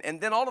on.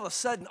 And then all of a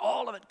sudden,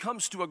 all of it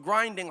comes to a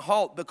grinding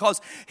halt because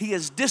he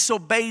has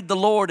disobeyed the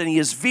Lord and he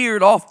has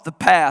veered off the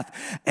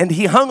path. And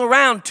he hung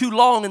around too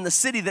long in the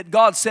city that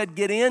God said,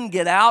 get in,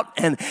 get out,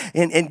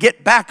 and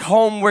get back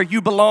home where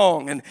you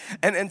belong.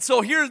 And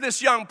so here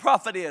this young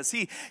prophet is.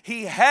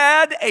 He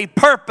had a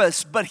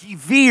purpose, but he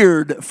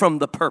veered from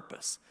the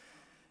purpose.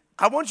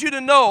 I want you to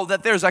know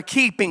that there's a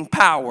keeping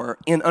power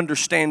in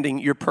understanding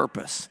your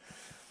purpose.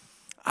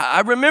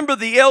 I remember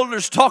the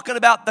elders talking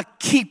about the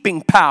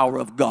keeping power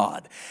of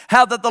God.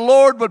 How that the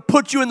Lord would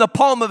put you in the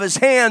palm of his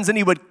hands and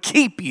he would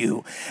keep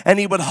you and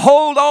he would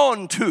hold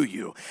on to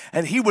you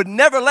and he would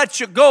never let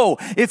you go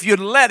if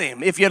you'd let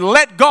him. If you'd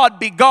let God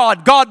be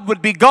God, God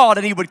would be God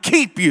and he would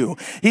keep you.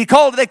 They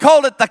called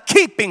it the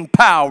keeping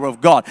power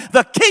of God,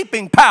 the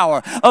keeping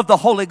power of the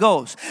Holy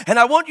Ghost. And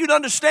I want you to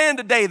understand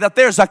today that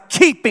there's a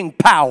keeping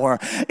power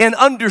in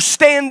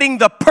understanding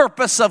the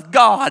purpose of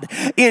God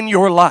in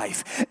your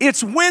life.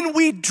 It's when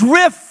we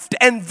drift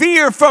and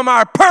veer from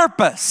our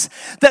purpose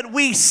that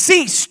we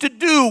cease to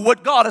do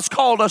what God has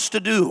called us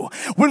to do,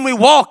 when we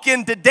walk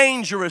into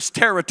dangerous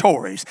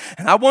territories.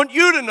 And I want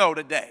you to know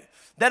today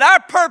that our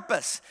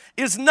purpose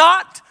is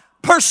not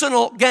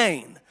personal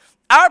gain.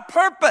 Our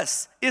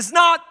purpose is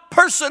not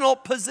personal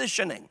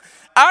positioning.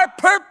 Our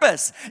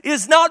purpose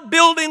is not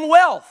building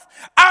wealth.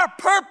 Our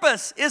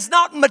purpose is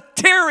not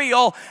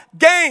material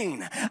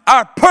gain.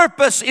 Our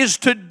purpose is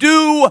to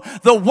do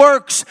the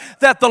works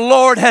that the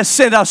Lord has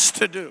sent us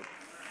to do.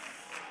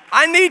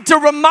 I need to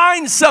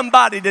remind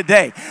somebody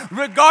today,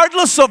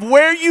 regardless of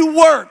where you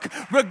work,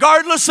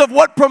 regardless of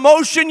what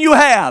promotion you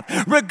have,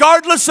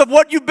 regardless of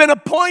what you've been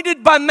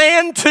appointed by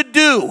man to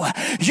do,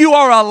 you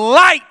are a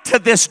light to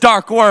this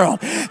dark world.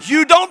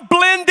 You don't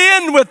blend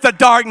in with the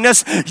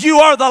darkness. You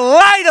are the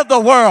light of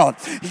the world.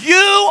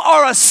 You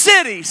are a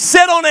city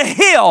set on a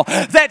hill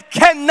that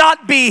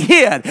cannot be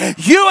hid.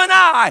 You and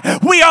I,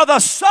 we are the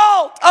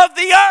salt of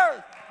the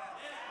earth.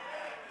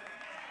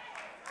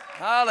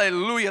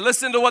 Hallelujah.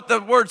 Listen to what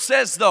the word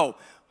says though.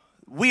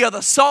 We are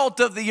the salt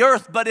of the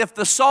earth, but if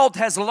the salt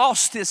has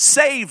lost its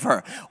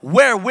savor,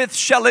 wherewith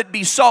shall it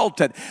be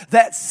salted?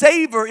 That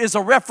savor is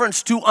a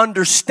reference to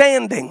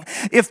understanding.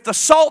 If the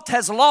salt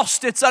has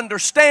lost its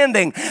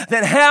understanding,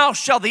 then how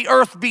shall the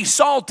earth be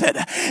salted?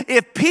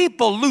 If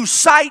people lose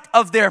sight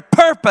of their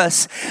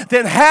purpose,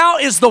 then how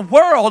is the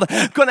world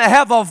going to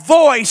have a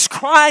voice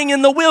crying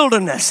in the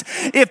wilderness?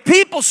 If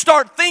people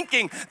start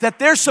thinking that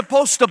they're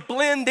supposed to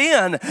blend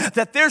in,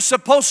 that they're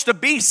supposed to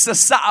be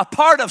a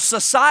part of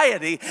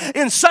society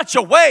in such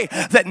a way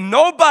that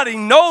nobody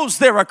knows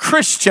they're a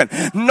Christian,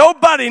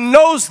 nobody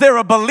knows they're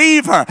a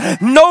believer,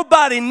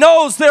 nobody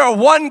knows they're a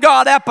one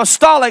God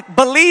apostolic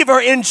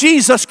believer in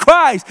Jesus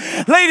Christ.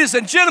 Ladies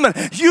and gentlemen,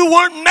 you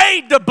weren't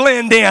made to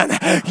blend in.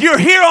 You're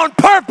here on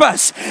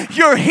purpose.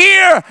 You're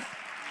here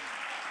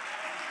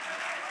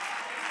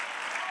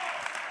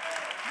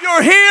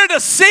to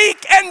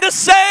seek and to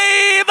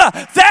save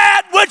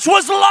that which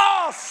was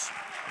lost.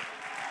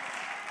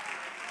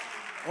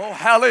 Oh,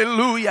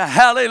 hallelujah,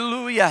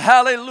 hallelujah,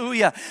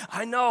 hallelujah.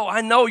 I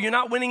know you're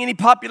not winning any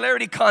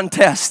popularity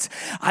contest.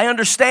 I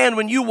understand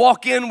when you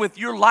walk in with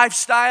your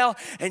lifestyle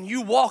and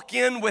you walk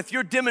in with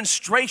your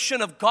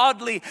demonstration of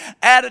godly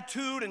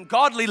attitude and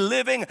godly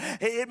living,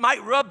 it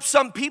might rub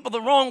some people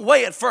the wrong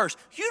way at first.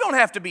 You don't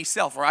have to be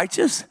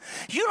self-righteous.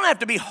 You don't have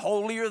to be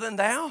holier than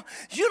thou.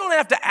 You don't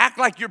have to act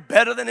like you're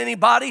better than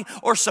anybody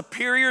or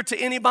superior to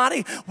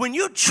anybody. When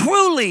you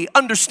truly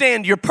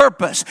understand your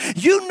purpose,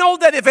 you know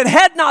that if it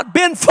had not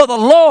been for the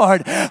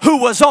Lord who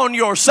was on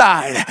your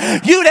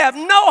side, you'd have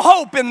no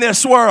hope in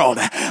this world.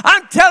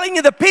 I'm telling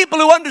you, the people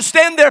who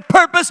understand their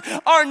purpose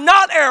are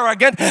not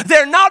arrogant.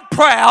 They're not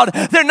proud.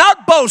 They're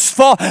not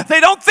boastful.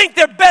 They don't think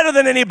they're better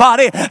than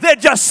anybody. They're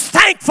just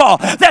thankful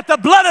that the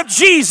blood of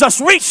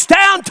Jesus reached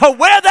down to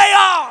where they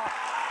are.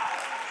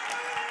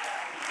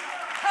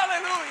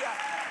 Hallelujah.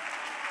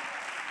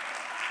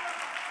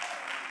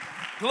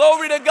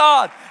 Glory to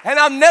God. And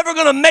I'm never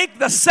going to make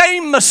the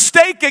same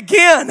mistake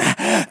again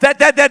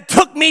that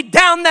took me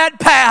down that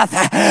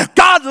path.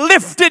 God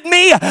lifted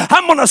me.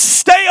 I'm going to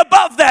stay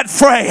above that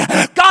fray.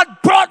 God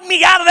brought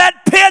me out of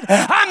that pit.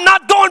 I'm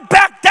not going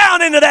back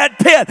down into that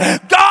pit.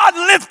 God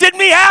lifted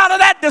me out of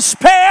that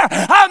despair.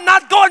 I'm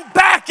not going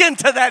back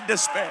into that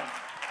despair.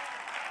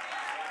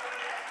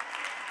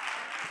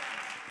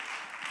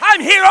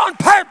 I'm here on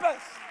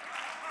purpose.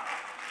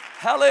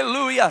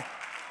 Hallelujah.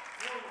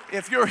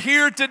 If you're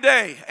here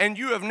today and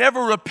you have never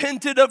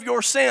repented of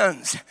your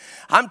sins,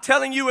 I'm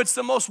telling you it's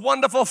the most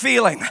wonderful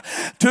feeling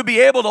to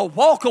be able to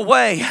walk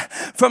away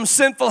from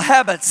sinful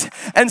habits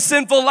and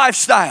sinful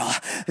lifestyle.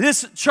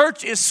 This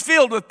church is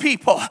filled with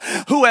people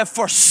who have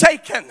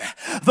forsaken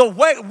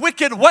the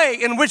wicked way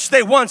in which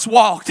they once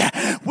walked.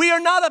 We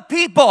are not a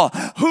people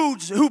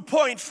who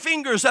point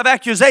fingers of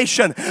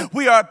accusation.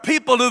 We are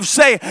people who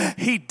say,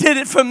 he did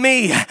it for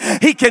me.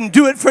 He can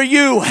do it for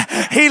you.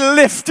 He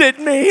lifted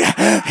me.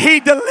 He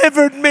delivered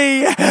delivered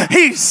me.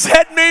 He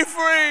set me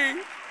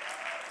free.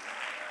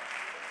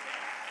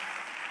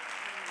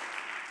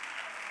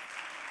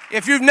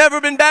 If you've never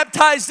been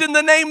baptized in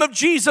the name of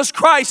Jesus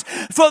Christ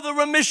for the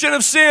remission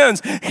of sins,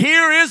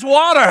 here is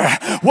water.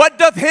 What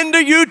doth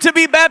hinder you to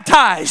be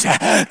baptized?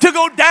 To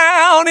go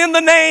down in the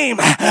name,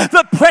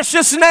 the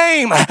precious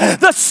name,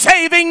 the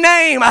saving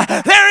name.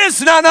 There is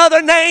none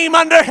other name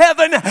under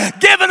heaven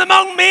given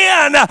among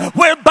men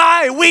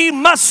whereby we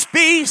must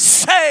be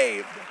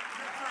saved.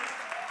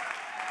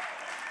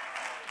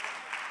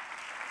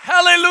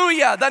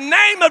 Hallelujah. The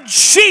name of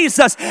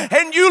Jesus.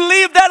 And you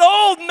leave that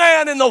old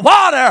man in the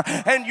water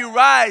and you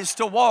rise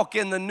to walk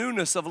in the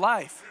newness of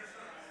life.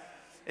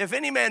 If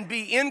any man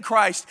be in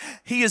Christ,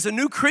 he is a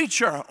new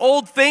creature.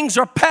 Old things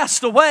are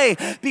passed away.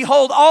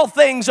 Behold, all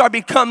things are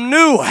become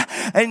new.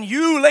 And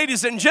you,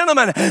 ladies and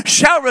gentlemen,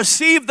 shall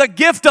receive the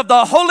gift of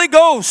the Holy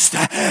Ghost.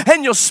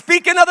 And you'll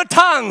speak in other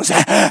tongues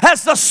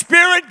as the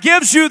Spirit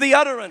gives you the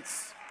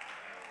utterance.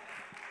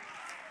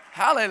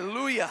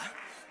 Hallelujah.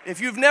 If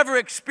you've never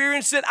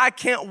experienced it, I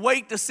can't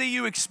wait to see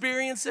you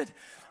experience it.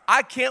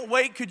 I can't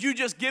wait. Could you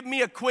just give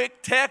me a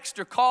quick text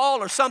or call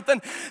or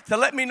something to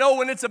let me know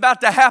when it's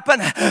about to happen?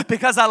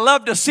 Because I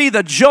love to see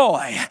the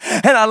joy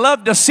and I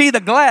love to see the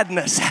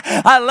gladness.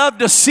 I love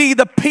to see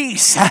the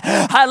peace.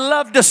 I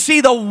love to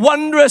see the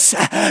wondrous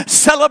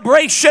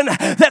celebration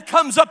that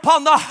comes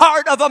upon the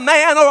heart of a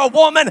man or a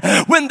woman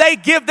when they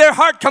give their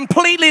heart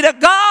completely to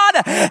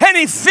God and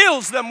He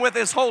fills them with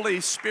His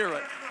Holy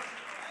Spirit.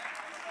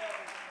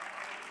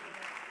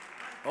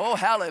 Oh,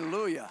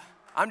 hallelujah.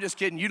 I'm just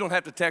kidding. You don't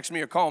have to text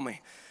me or call me.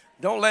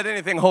 Don't let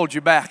anything hold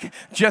you back.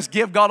 Just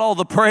give God all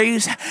the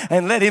praise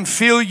and let Him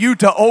fill you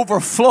to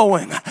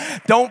overflowing.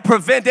 Don't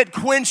prevent it.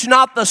 Quench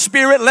not the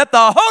Spirit. Let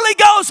the Holy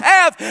Ghost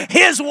have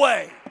His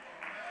way.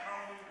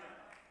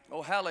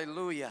 Oh,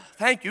 hallelujah.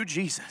 Thank you,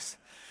 Jesus.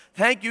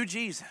 Thank you,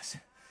 Jesus.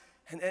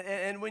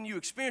 And when you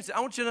experience it, I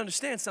want you to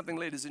understand something,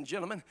 ladies and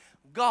gentlemen.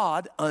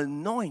 God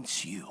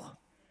anoints you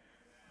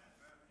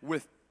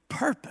with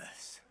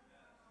purpose.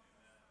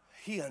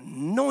 He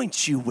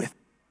anoints you with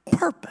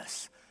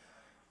purpose.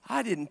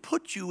 I didn't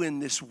put you in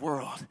this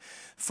world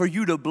for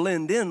you to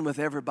blend in with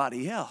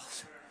everybody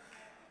else.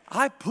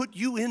 I put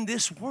you in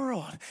this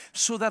world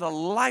so that a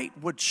light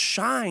would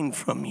shine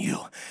from you.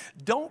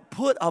 Don't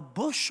put a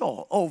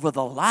bushel over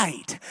the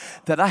light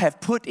that I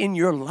have put in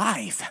your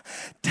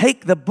life.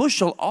 Take the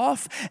bushel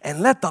off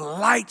and let the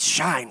light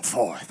shine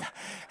forth.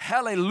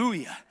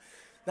 Hallelujah.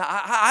 Now,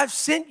 I've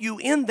sent you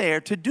in there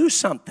to do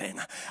something.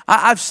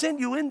 I've sent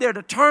you in there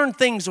to turn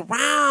things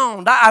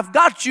around. I've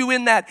got you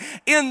in that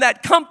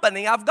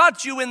company. I've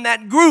got you in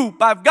that group.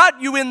 I've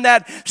got you in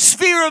that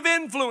sphere of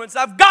influence.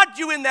 I've got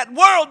you in that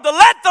world to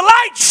let the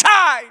light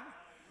shine.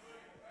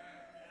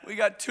 We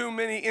got too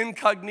many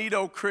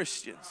incognito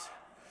Christians.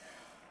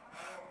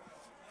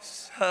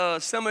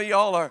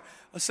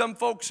 Some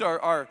folks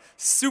are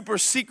super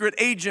secret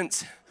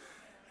agents,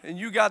 and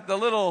you got the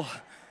little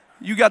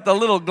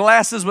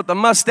glasses with the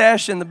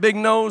mustache and the big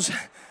nose.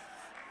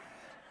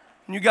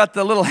 And you got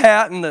the little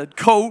hat and the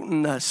coat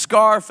and the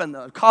scarf and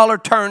the collar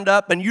turned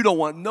up, and you don't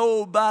want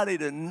nobody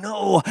to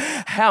know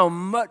how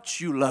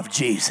much you love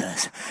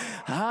Jesus.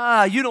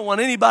 You don't want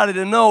anybody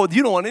to know.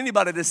 You don't want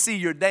anybody to see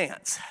your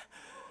dance.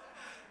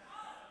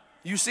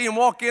 You see them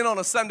walk in on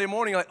a Sunday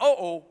morning like,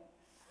 uh-oh,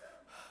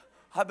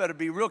 I better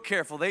be real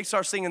careful. They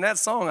start singing that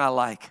song I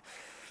like.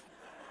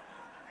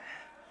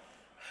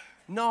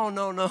 No.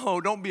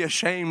 Don't be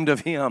ashamed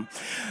of Him.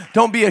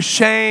 Don't be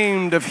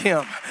ashamed of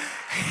Him.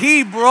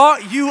 He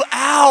brought you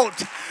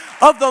out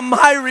of the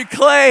miry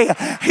clay.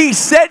 He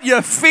set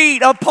your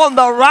feet upon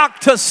the rock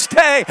to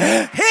stay.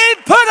 He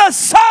put a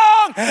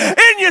song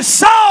in your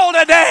soul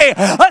today,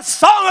 a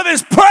song of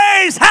His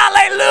praise.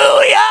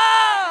 Hallelujah.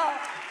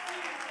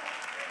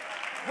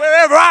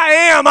 Wherever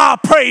I am, I'll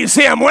praise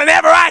Him.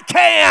 Whenever I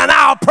can,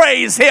 I'll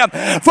praise Him.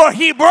 For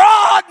He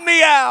brought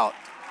me out.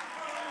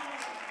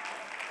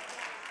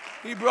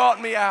 He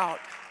brought me out.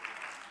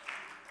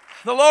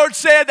 The Lord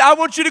said, I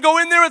want you to go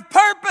in there with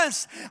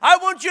purpose. I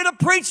want you to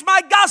preach my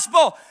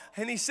gospel.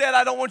 And He said,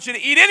 I don't want you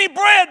to eat any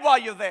bread while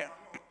you're there.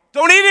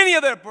 Don't eat any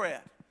of their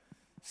bread.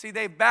 See,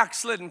 they've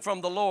backslidden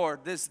from the Lord.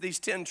 These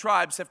 10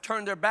 tribes have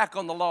turned their back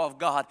on the law of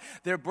God.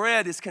 Their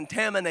bread is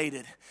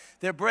contaminated.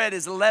 Their bread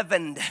is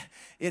leavened.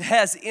 It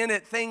has in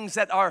it things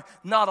that are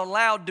not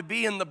allowed to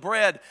be in the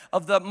bread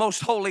of the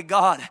most holy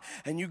God.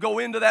 And you go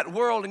into that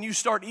world and you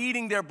start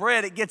eating their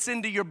bread, it gets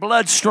into your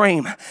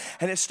bloodstream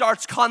and it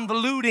starts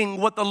convoluting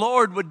what the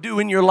Lord would do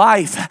in your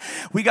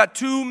life. We got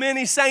too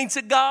many saints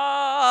of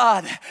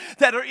God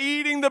that are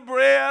eating the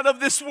bread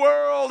of this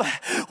world.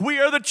 We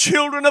are the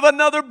children of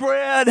another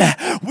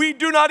bread. We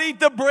do not eat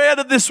the bread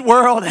of this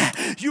world.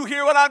 You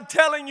hear what I'm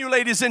telling you,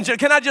 ladies and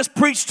gentlemen? Can I just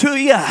preach to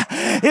you?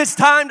 It's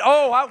time.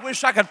 I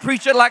wish I could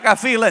preach it like I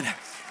feel it.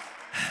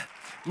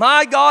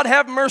 My God,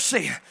 have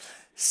mercy.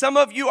 Some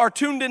of you are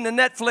tuned into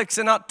Netflix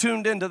and not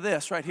tuned into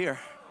this right here.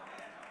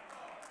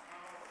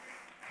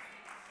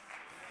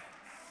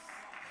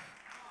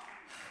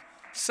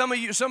 Some of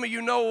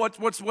you know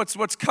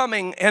what's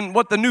coming and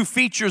what the new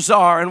features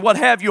are and what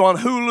have you on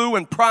Hulu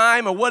and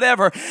Prime or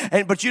whatever.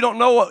 But you don't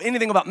know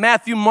anything about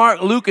Matthew,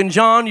 Mark, Luke, and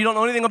John. You don't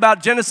know anything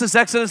about Genesis,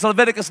 Exodus,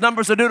 Leviticus,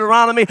 Numbers, or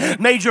Deuteronomy,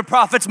 major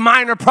prophets,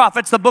 minor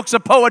prophets, the books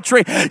of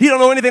poetry. You don't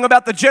know anything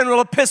about the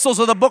general epistles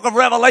or the book of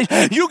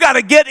Revelation. You got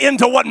to get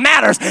into what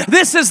matters.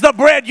 This is the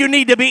bread you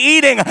need to be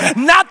eating,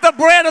 not the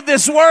bread of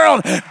this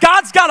world.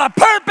 God's got a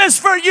purpose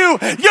for you.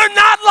 You're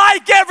not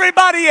like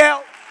everybody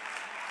else.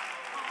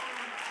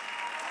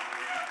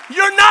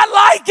 You're not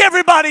like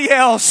everybody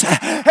else.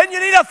 And you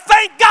need to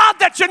thank God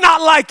that you're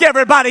not like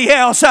everybody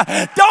else.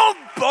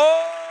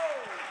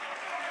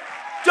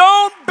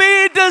 Don't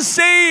be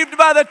deceived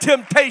by the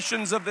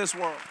temptations of this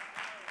world.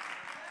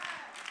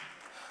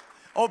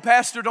 Oh,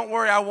 Pastor, don't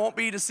worry. I won't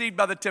be deceived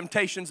by the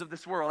temptations of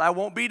this world. I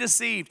won't be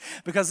deceived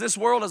because this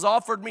world has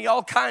offered me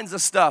all kinds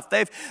of stuff.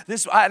 And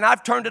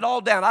I've turned it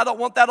all down. I don't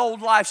want that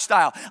old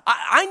lifestyle.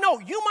 I know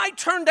you might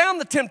turn down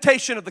the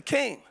temptation of the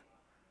king.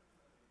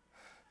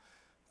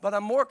 But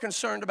I'm more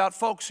concerned about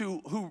folks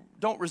who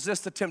don't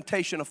resist the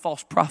temptation of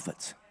false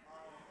prophets.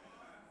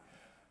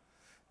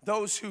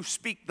 Those who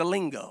speak the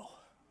lingo.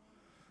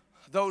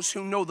 Those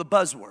who know the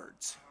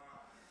buzzwords.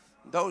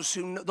 Those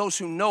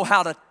who know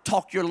how to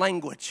talk your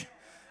language.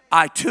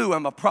 I too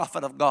am a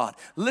prophet of God.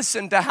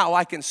 Listen to how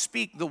I can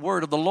speak the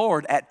word of the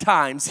Lord at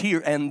times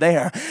here and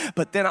there.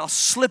 But then I'll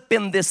slip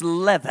in this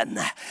leaven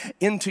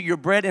into your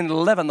bread and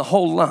leaven the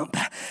whole lump.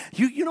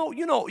 You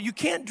know, you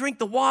can't drink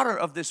the water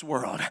of this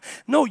world.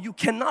 No, you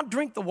cannot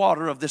drink the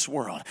water of this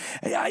world.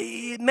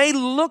 It may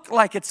look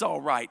like it's all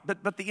right,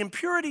 but the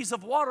impurities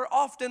of water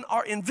often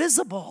are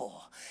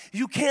invisible.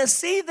 You can't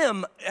see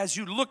them as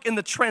you look in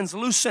the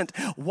translucent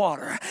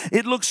water.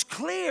 It looks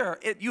clear.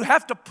 You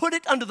have to put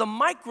it under the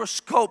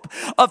microscope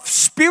of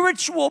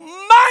spiritual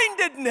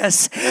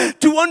mindedness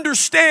to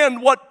understand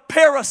what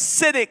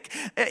parasitic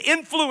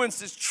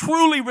influences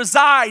truly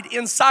reside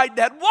inside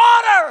that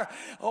water.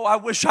 Oh, I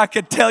wish I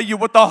could tell you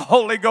what the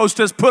Holy Ghost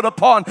has put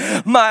upon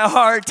my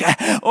heart.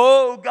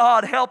 Oh,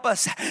 God, help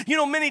us. You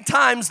know, many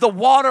times the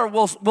water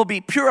will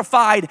be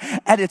purified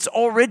at its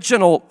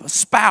original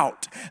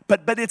spout,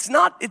 but it's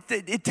not,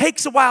 it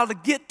takes a while to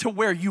get to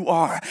where you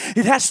are.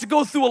 It has to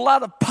go through a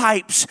lot of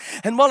pipes,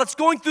 and while it's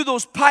going through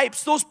those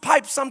pipes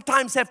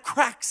sometimes have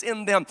cracks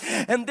in them,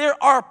 and there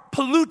are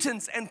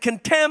pollutants and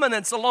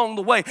contaminants along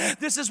the way.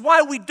 This is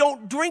why we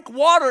don't drink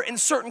water in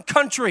certain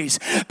countries,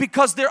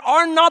 because there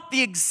are not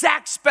the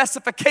exact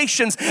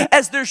specifications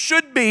as there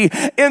should be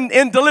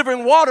in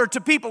delivering water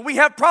to people. We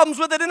have problems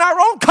with it in our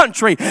own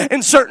country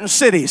in certain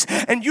cities,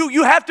 and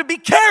you have to be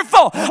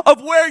careful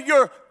of where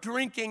you're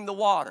drinking the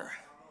water.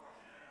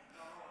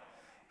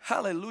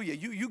 Hallelujah.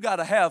 You got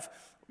to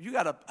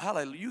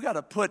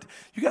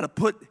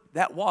put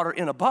that water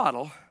in a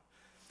bottle.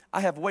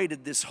 I have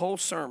waited this whole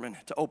sermon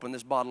to open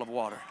this bottle of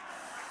water.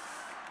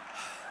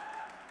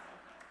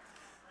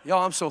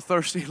 Y'all, I'm so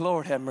thirsty.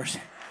 Lord have mercy.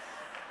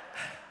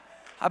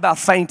 I about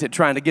fainted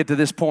trying to get to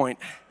this point.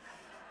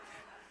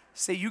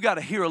 See, you got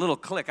to hear a little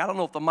click. I don't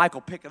know if the mic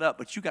will pick it up,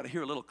 but you got to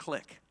hear a little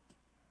click.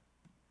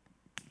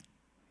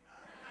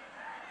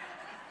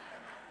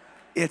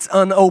 It's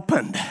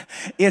unopened.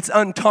 It's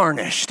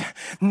untarnished.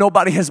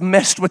 Nobody has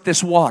messed with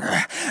this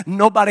water.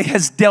 Nobody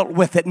has dealt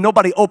with it.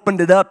 Nobody opened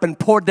it up and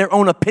poured their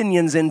own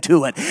opinions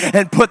into it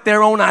and put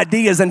their own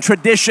ideas and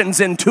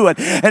traditions into it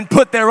and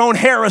put their own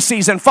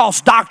heresies and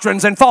false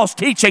doctrines and false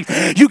teachings.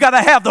 You got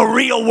to have the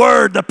real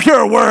word, the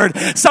pure word.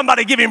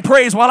 Somebody give him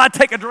praise while I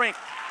take a drink.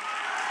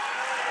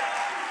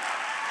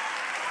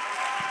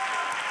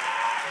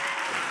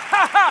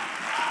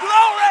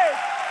 Glory.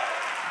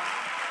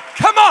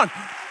 Come on.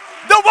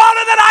 The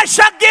water that I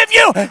shall give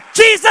you,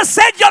 Jesus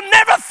said, you'll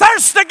never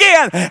thirst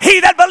again. He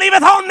that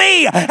believeth on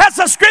me, as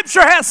the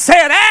scripture has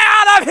said,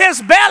 out of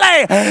his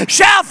belly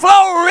shall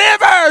flow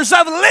rivers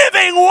of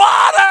living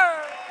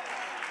water.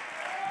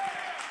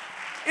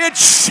 It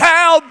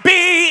shall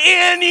be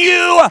in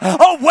you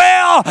a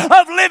well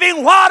of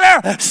living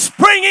water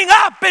springing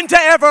up into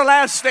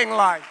everlasting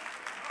life.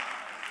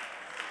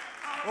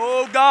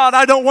 Oh, God,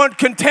 I don't want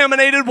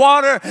contaminated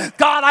water.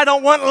 God, I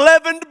don't want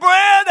leavened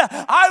bread.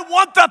 I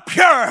want the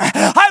pure.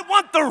 I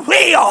want the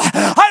real.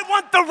 I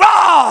want the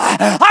raw.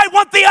 I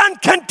want the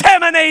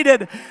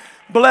uncontaminated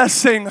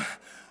blessing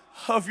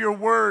of your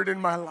word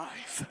in my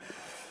life.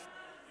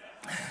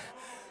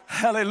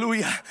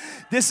 Hallelujah.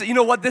 You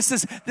know what? This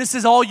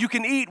is all you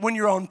can eat when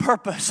you're on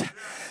purpose.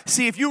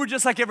 See, if you were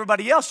just like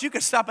everybody else, you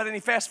could stop at any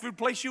fast food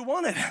place you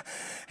wanted.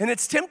 And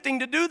it's tempting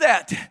to do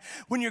that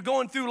when you're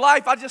going through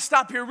life. I'll just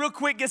stop here real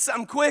quick, get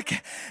something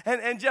quick,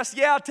 and just,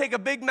 I'll take a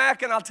Big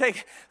Mac and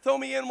throw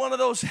me in one of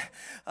those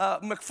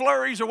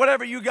McFlurries or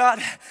whatever you got.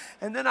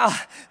 And then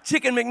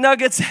chicken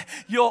McNuggets.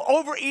 You'll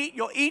overeat.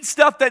 You'll eat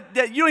stuff that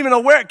you don't even know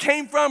where it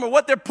came from or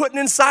what they're putting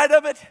inside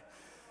of it.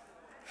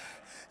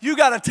 You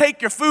got to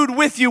take your food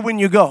with you when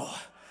you go.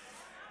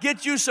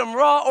 Get you some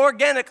raw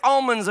organic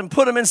almonds and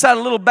put them inside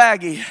a little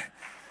baggie.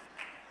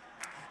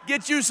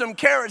 Get you some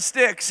carrot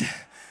sticks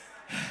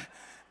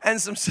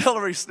and some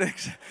celery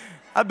sticks.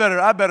 I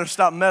better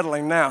stop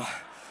meddling now.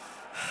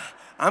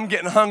 I'm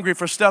getting hungry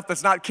for stuff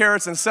that's not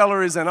carrots and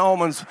celeries and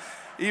almonds,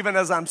 even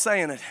as I'm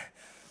saying it.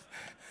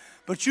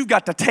 But you've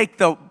got to take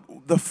the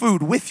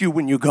food with you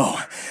when you go.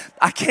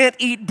 I can't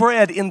eat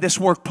bread in this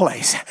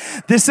workplace.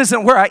 This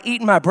isn't where I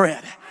eat my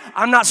bread.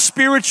 I'm not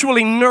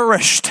spiritually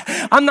nourished.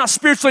 I'm not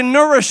spiritually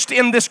nourished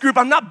in this group.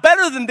 I'm not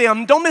better than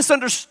them. Don't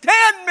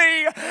misunderstand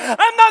me.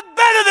 I'm not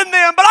better than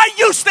them, but I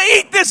used to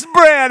eat this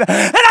bread, and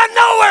I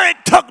know where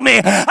it took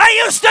me.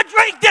 I used to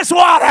drink this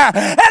water,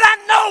 and I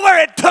know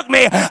where it took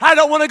me. I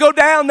don't want to go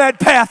down that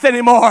path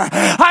anymore.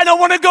 I don't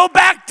want to go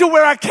back to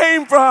where I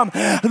came from.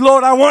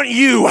 Lord, I want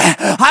you.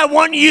 I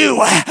want you.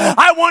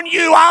 I want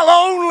you.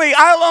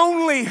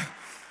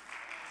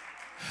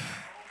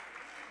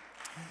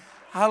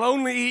 I'll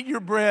only eat your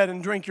bread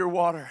and drink your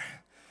water.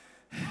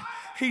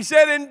 He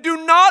said, and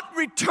do not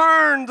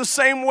return the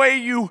same way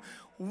you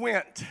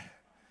went.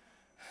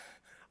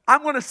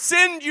 I'm going to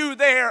send you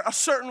there a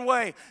certain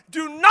way.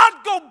 Do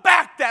not go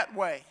back that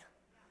way.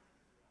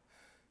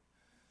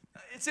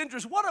 It's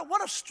interesting.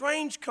 What a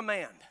strange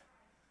command.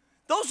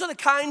 Those are the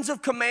kinds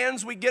of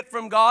commands we get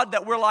from God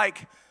that we're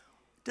like,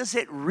 does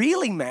it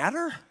really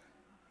matter?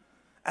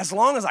 As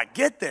long as I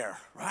get there,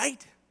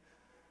 right?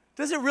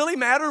 Does it really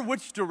matter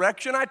which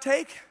direction I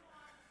take?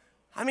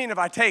 I mean, if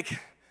I take,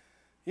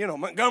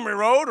 Montgomery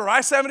Road or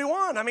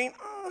I-71,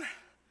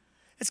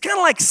 it's kind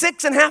of like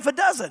 6 and half a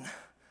dozen.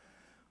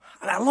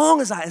 As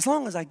long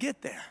as I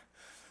get there.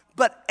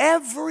 But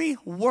every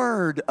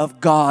word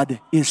of God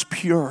is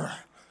pure,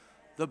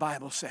 the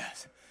Bible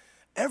says.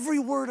 Every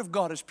word of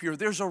God is pure.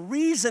 There's a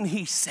reason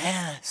He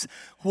says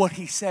what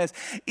He says.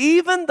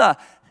 Even the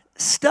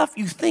stuff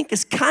you think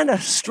is kind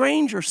of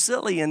strange or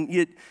silly and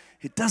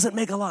it doesn't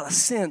make a lot of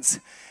sense.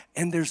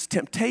 And there's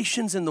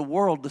temptations in the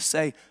world to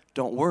say,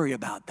 don't worry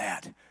about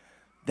that.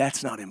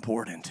 That's not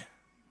important.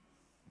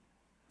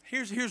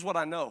 Here's what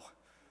I know.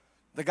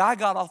 The guy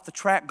got off the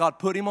track God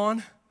put him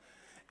on,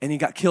 and he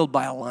got killed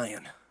by a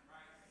lion.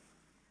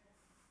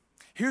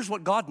 Here's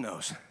what God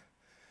knows.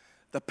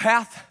 The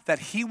path that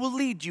He will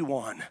lead you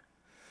on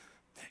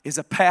is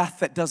a path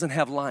that doesn't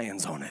have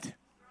lions on it.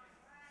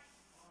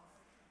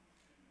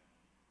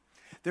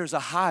 There's a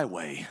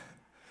highway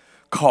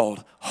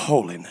called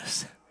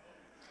holiness.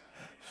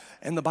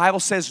 And the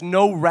Bible says,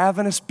 no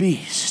ravenous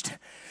beast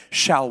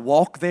shall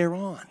walk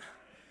thereon.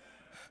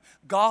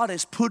 God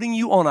is putting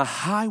you on a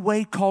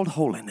highway called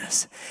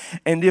holiness.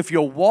 And if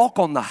you'll walk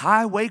on the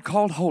highway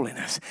called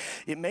holiness,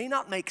 it may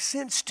not make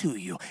sense to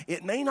you.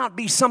 It may not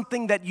be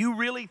something that you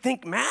really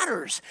think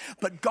matters.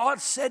 But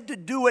God said to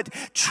do it.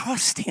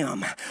 Trust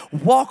Him.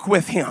 Walk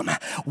with Him.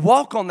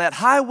 Walk on that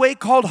highway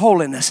called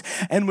holiness.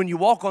 And when you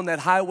walk on that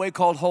highway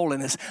called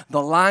holiness,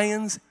 the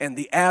lions and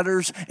the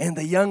adders and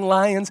the young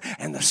lions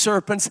and the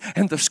serpents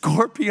and the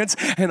scorpions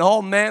and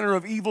all manner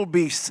of evil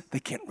beasts, they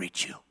can't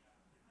reach you.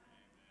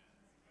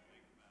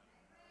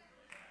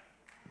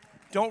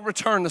 Don't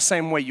return the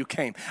same way you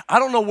came. I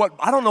don't know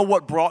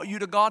what brought you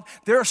to God.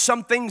 There are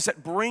some things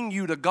that bring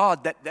you to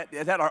God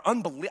that are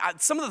unbelievable.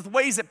 Some of the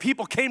ways that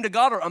people came to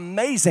God are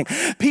amazing.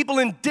 People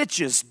in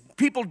ditches,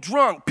 people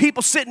drunk,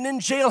 people sitting in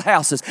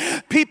jailhouses,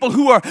 people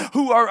who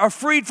are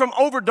freed from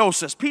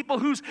overdoses, people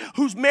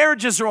whose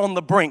marriages are on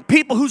the brink,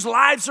 people whose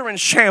lives are in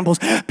shambles,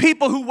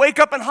 people who wake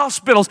up in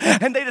hospitals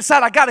and they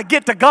decide, I got to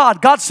get to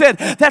God. God said,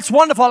 that's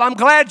wonderful. I'm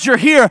glad you're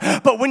here.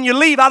 But when you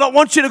leave, I don't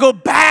want you to go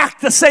back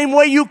the same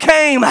way you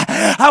came.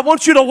 I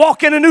want you to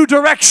walk in a new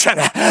direction.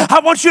 I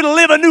want you to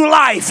live a new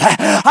life.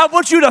 I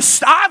want you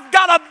to, I've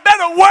got a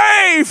better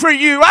way for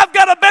you. I've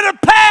got a better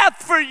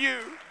path for you.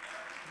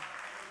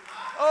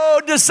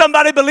 Oh, does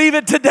somebody believe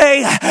it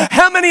today?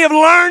 How many have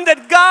learned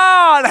that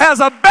God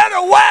has a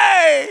better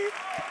way?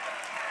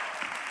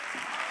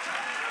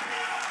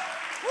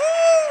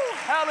 Woo,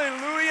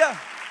 hallelujah.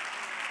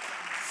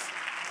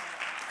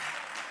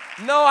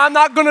 No, I'm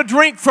not going to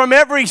drink from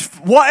every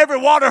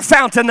water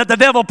fountain that the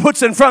devil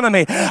puts in front of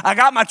me. I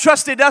got my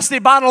trusty, dusty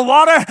bottle of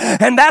water,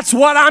 and that's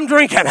what I'm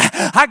drinking.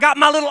 I got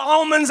my little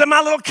almonds and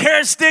my little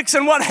carrot sticks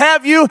and what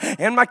have you,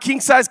 and my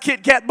king-size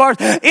Kit Kat bars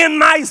in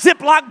my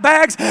Ziploc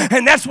bags,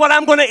 and that's what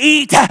I'm going to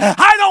eat.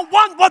 I don't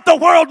want what the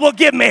world will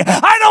give me.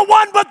 I don't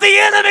want what the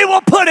enemy will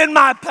put in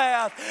my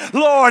path.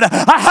 Lord,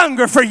 I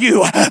hunger for you.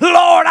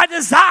 Lord, I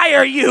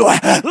desire you.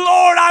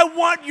 Lord, I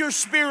want your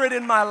spirit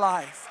in my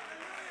life.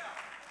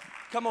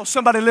 Come on,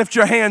 somebody lift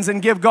your hands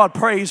and give God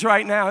praise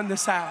right now in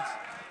this house.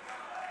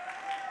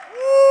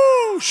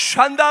 Woo!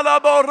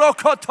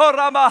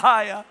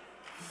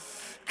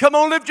 Come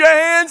on, lift your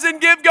hands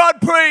and give God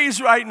praise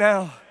right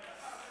now.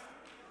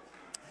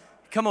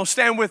 Come on,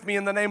 stand with me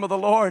in the name of the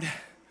Lord.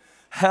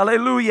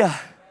 Hallelujah.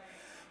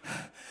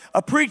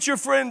 A preacher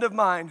friend of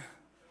mine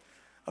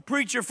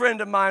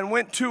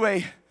went to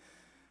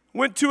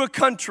a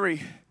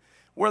country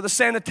where the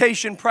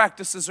sanitation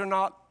practices are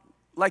not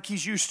like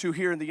he's used to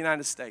here in the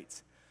United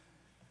States.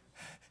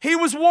 He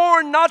was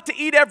warned not to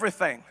eat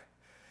everything,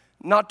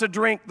 not to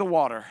drink the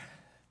water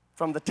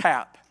from the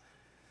tap.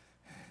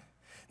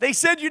 They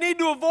said you need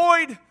to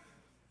avoid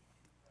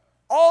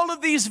all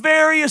of these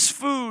various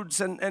foods,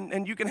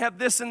 and you can have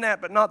this and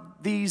that, but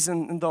not these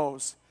and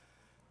those.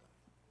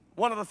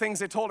 One of the things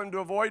they told him to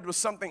avoid was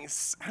something, it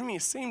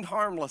seemed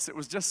harmless. It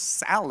was just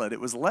salad. It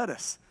was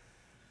lettuce.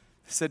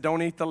 They said,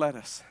 don't eat the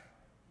lettuce.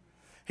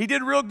 He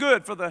did real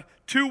good for the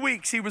 2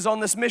 weeks he was on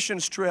this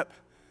missions trip.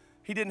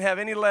 He didn't have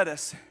any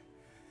lettuce.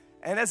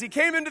 And as he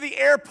came into the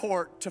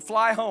airport to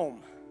fly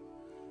home,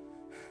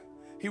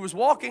 he was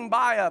walking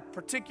by a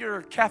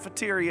particular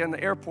cafeteria in the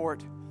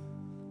airport,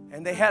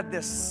 and they had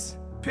this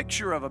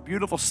picture of a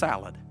beautiful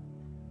salad.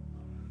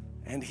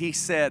 And he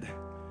said,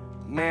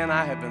 man,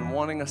 I have been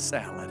wanting a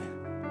salad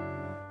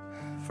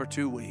for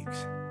 2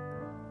 weeks.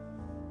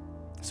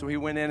 So he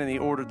went in and he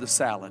ordered the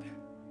salad.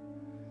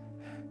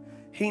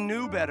 He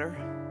knew better.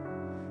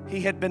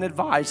 He had been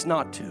advised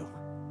not to.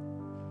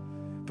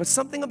 But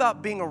something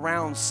about being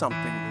around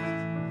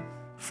something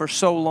for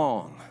so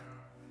long,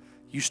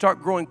 you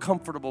start growing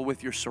comfortable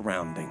with your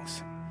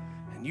surroundings.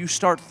 And you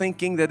start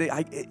thinking that,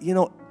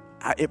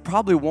 it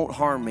probably won't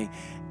harm me.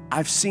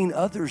 I've seen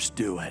others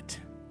do it,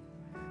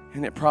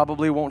 and it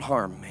probably won't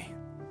harm me.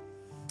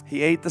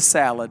 He ate the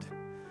salad,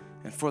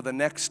 and for the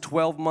next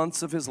 12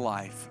 months of his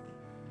life,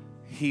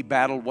 he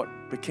battled what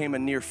became a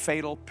near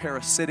fatal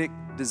parasitic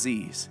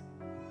disease.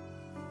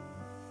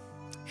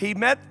 He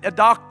met a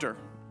doctor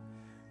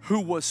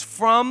who was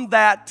from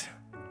that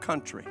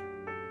country.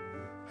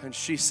 And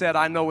she said,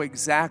 I know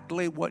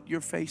exactly what you're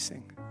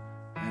facing,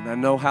 and I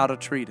know how to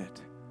treat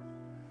it.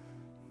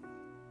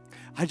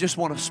 I just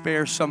want to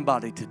spare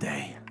somebody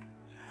today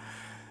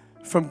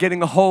from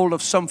getting a hold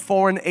of some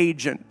foreign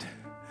agent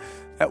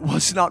that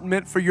was not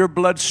meant for your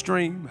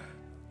bloodstream.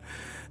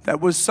 That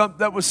was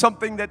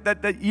something that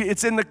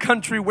it's in the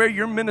country where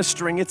you're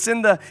ministering. It's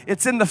in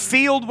the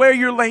field where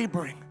you're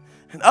laboring.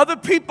 And other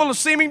people are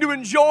seeming to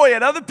enjoy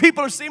it. Other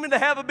people are seeming to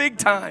have a big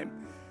time.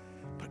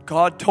 But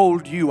God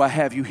told you, I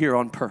have you here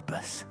on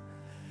purpose.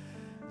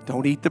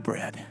 Don't eat the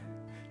bread.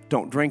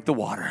 Don't drink the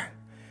water.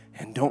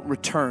 And don't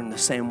return the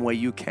same way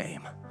you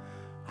came.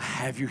 I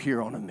have you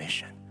here on a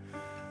mission.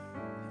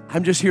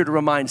 I'm just here to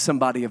remind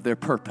somebody of their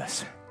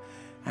purpose.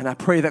 And I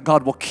pray that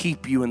God will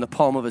keep you in the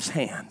palm of His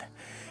hand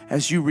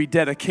as you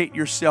rededicate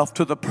yourself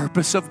to the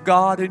purpose of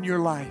God in your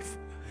life.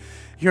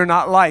 You're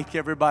not like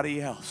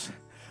everybody else.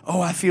 Oh,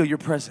 I feel your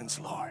presence,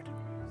 Lord.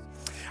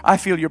 I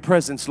feel your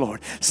presence, Lord.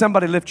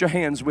 Somebody lift your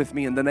hands with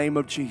me in the name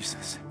of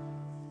Jesus.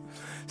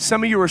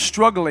 Some of you are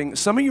struggling.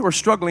 Some of you are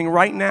struggling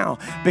right now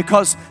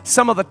because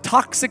some of the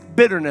toxic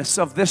bitterness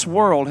of this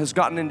world has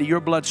gotten into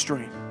your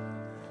bloodstream.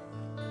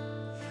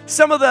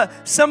 Some of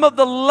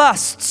the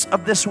lusts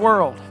of this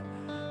world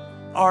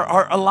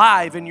are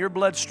alive in your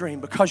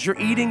bloodstream because you're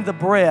eating the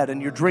bread and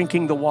you're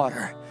drinking the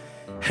water.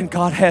 And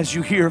God has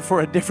you here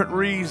for a different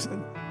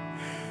reason.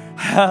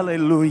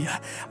 Hallelujah.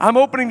 I'm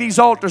opening these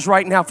altars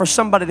right now for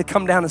somebody to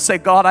come down and say,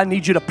 God, I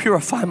need you to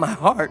purify my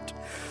heart.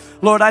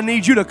 Lord, I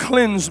need you to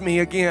cleanse me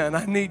again.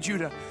 I need you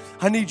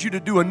to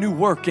do a new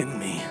work in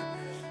me.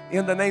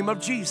 In the name of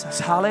Jesus.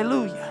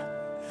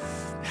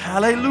 Hallelujah.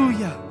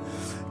 Hallelujah.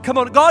 Come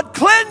on, God,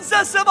 cleanse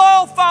us of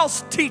all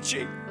false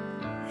teaching.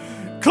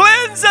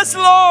 Cleanse us,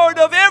 Lord,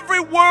 of every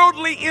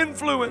worldly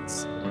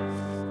influence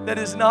that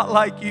is not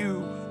like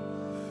you.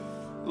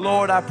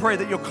 Lord, I pray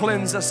that you'll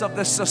cleanse us of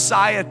this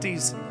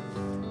society's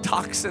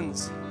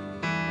toxins.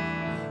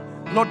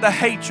 Lord, the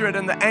hatred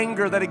and the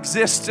anger that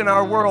exists in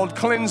our world,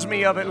 cleanse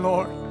me of it,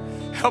 Lord.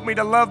 Help me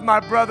to love my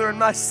brother and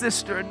my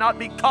sister and not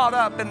be caught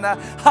up in the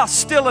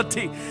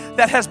hostility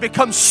that has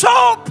become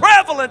so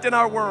prevalent in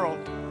our world.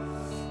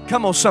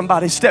 Come on,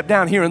 somebody, step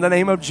down here in the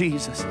name of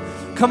Jesus.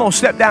 Come on,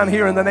 step down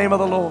here in the name of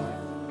the Lord.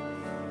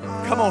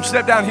 Come on,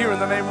 step down here in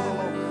the name of the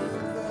Lord.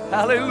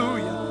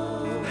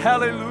 Hallelujah.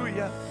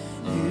 Hallelujah.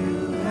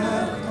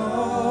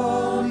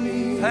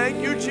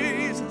 Thank you,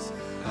 Jesus.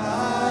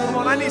 Come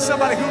on, I need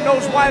somebody who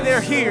knows why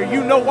they're here.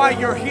 You know why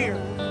you're here.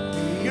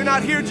 You're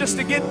not here just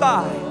to get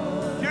by.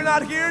 You're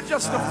not here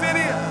just to fit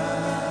in.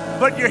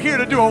 But you're here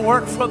to do a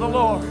work for the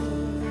Lord.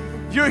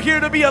 You're here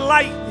to be a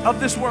light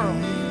of this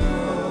world.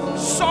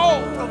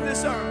 Salt of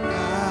this earth.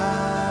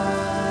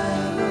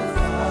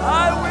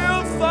 I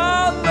will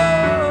follow.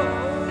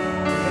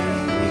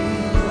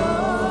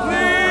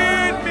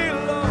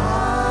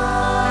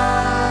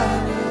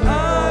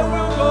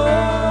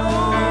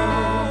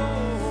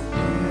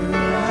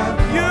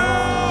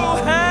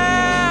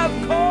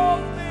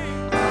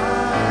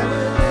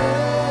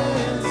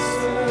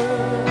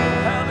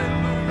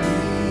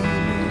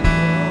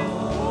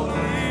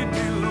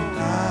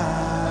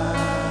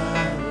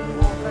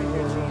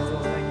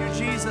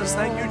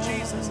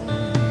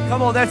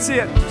 Come on, that's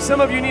it.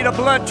 Some of you need a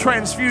blood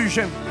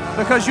transfusion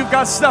because you've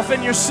got stuff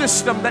in your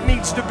system that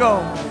needs to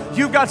go.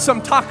 You've got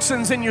some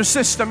toxins in your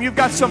system. You've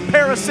got some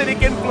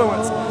parasitic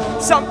influence.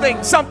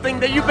 Something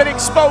that you've been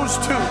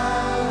exposed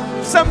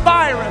to. Some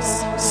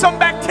virus, some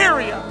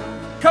bacteria.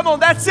 Come on,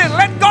 that's it.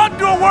 Let God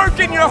do a work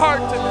in your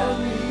heart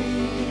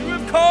today. You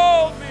have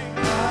called me.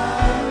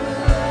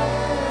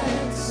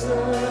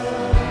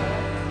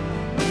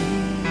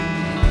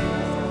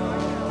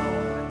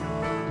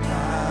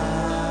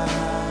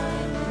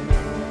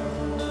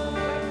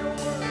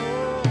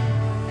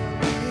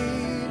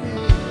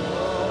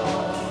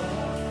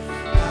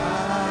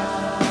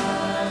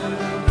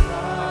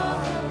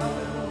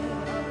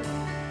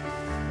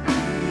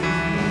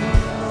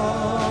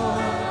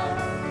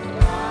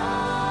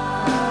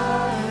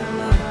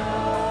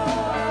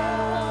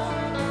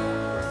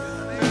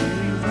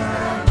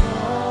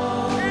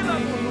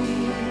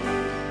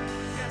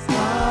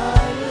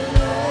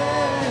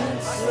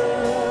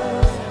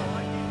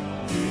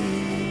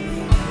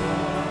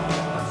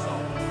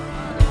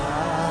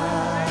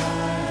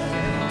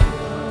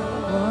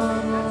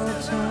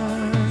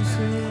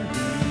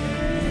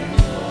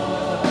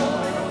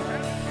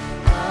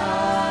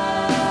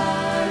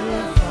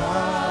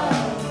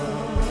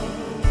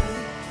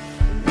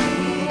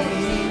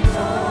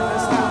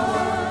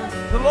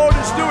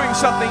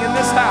 something in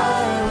this house.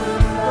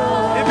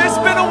 If it's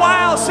been a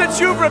while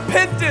since you've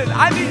repented,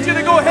 I need you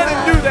to go ahead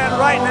and do that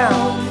right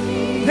now.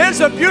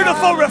 There's a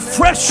beautiful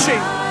refreshing.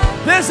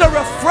 There's a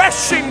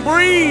refreshing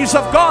breeze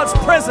of God's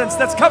presence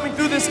that's coming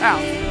through this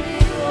house.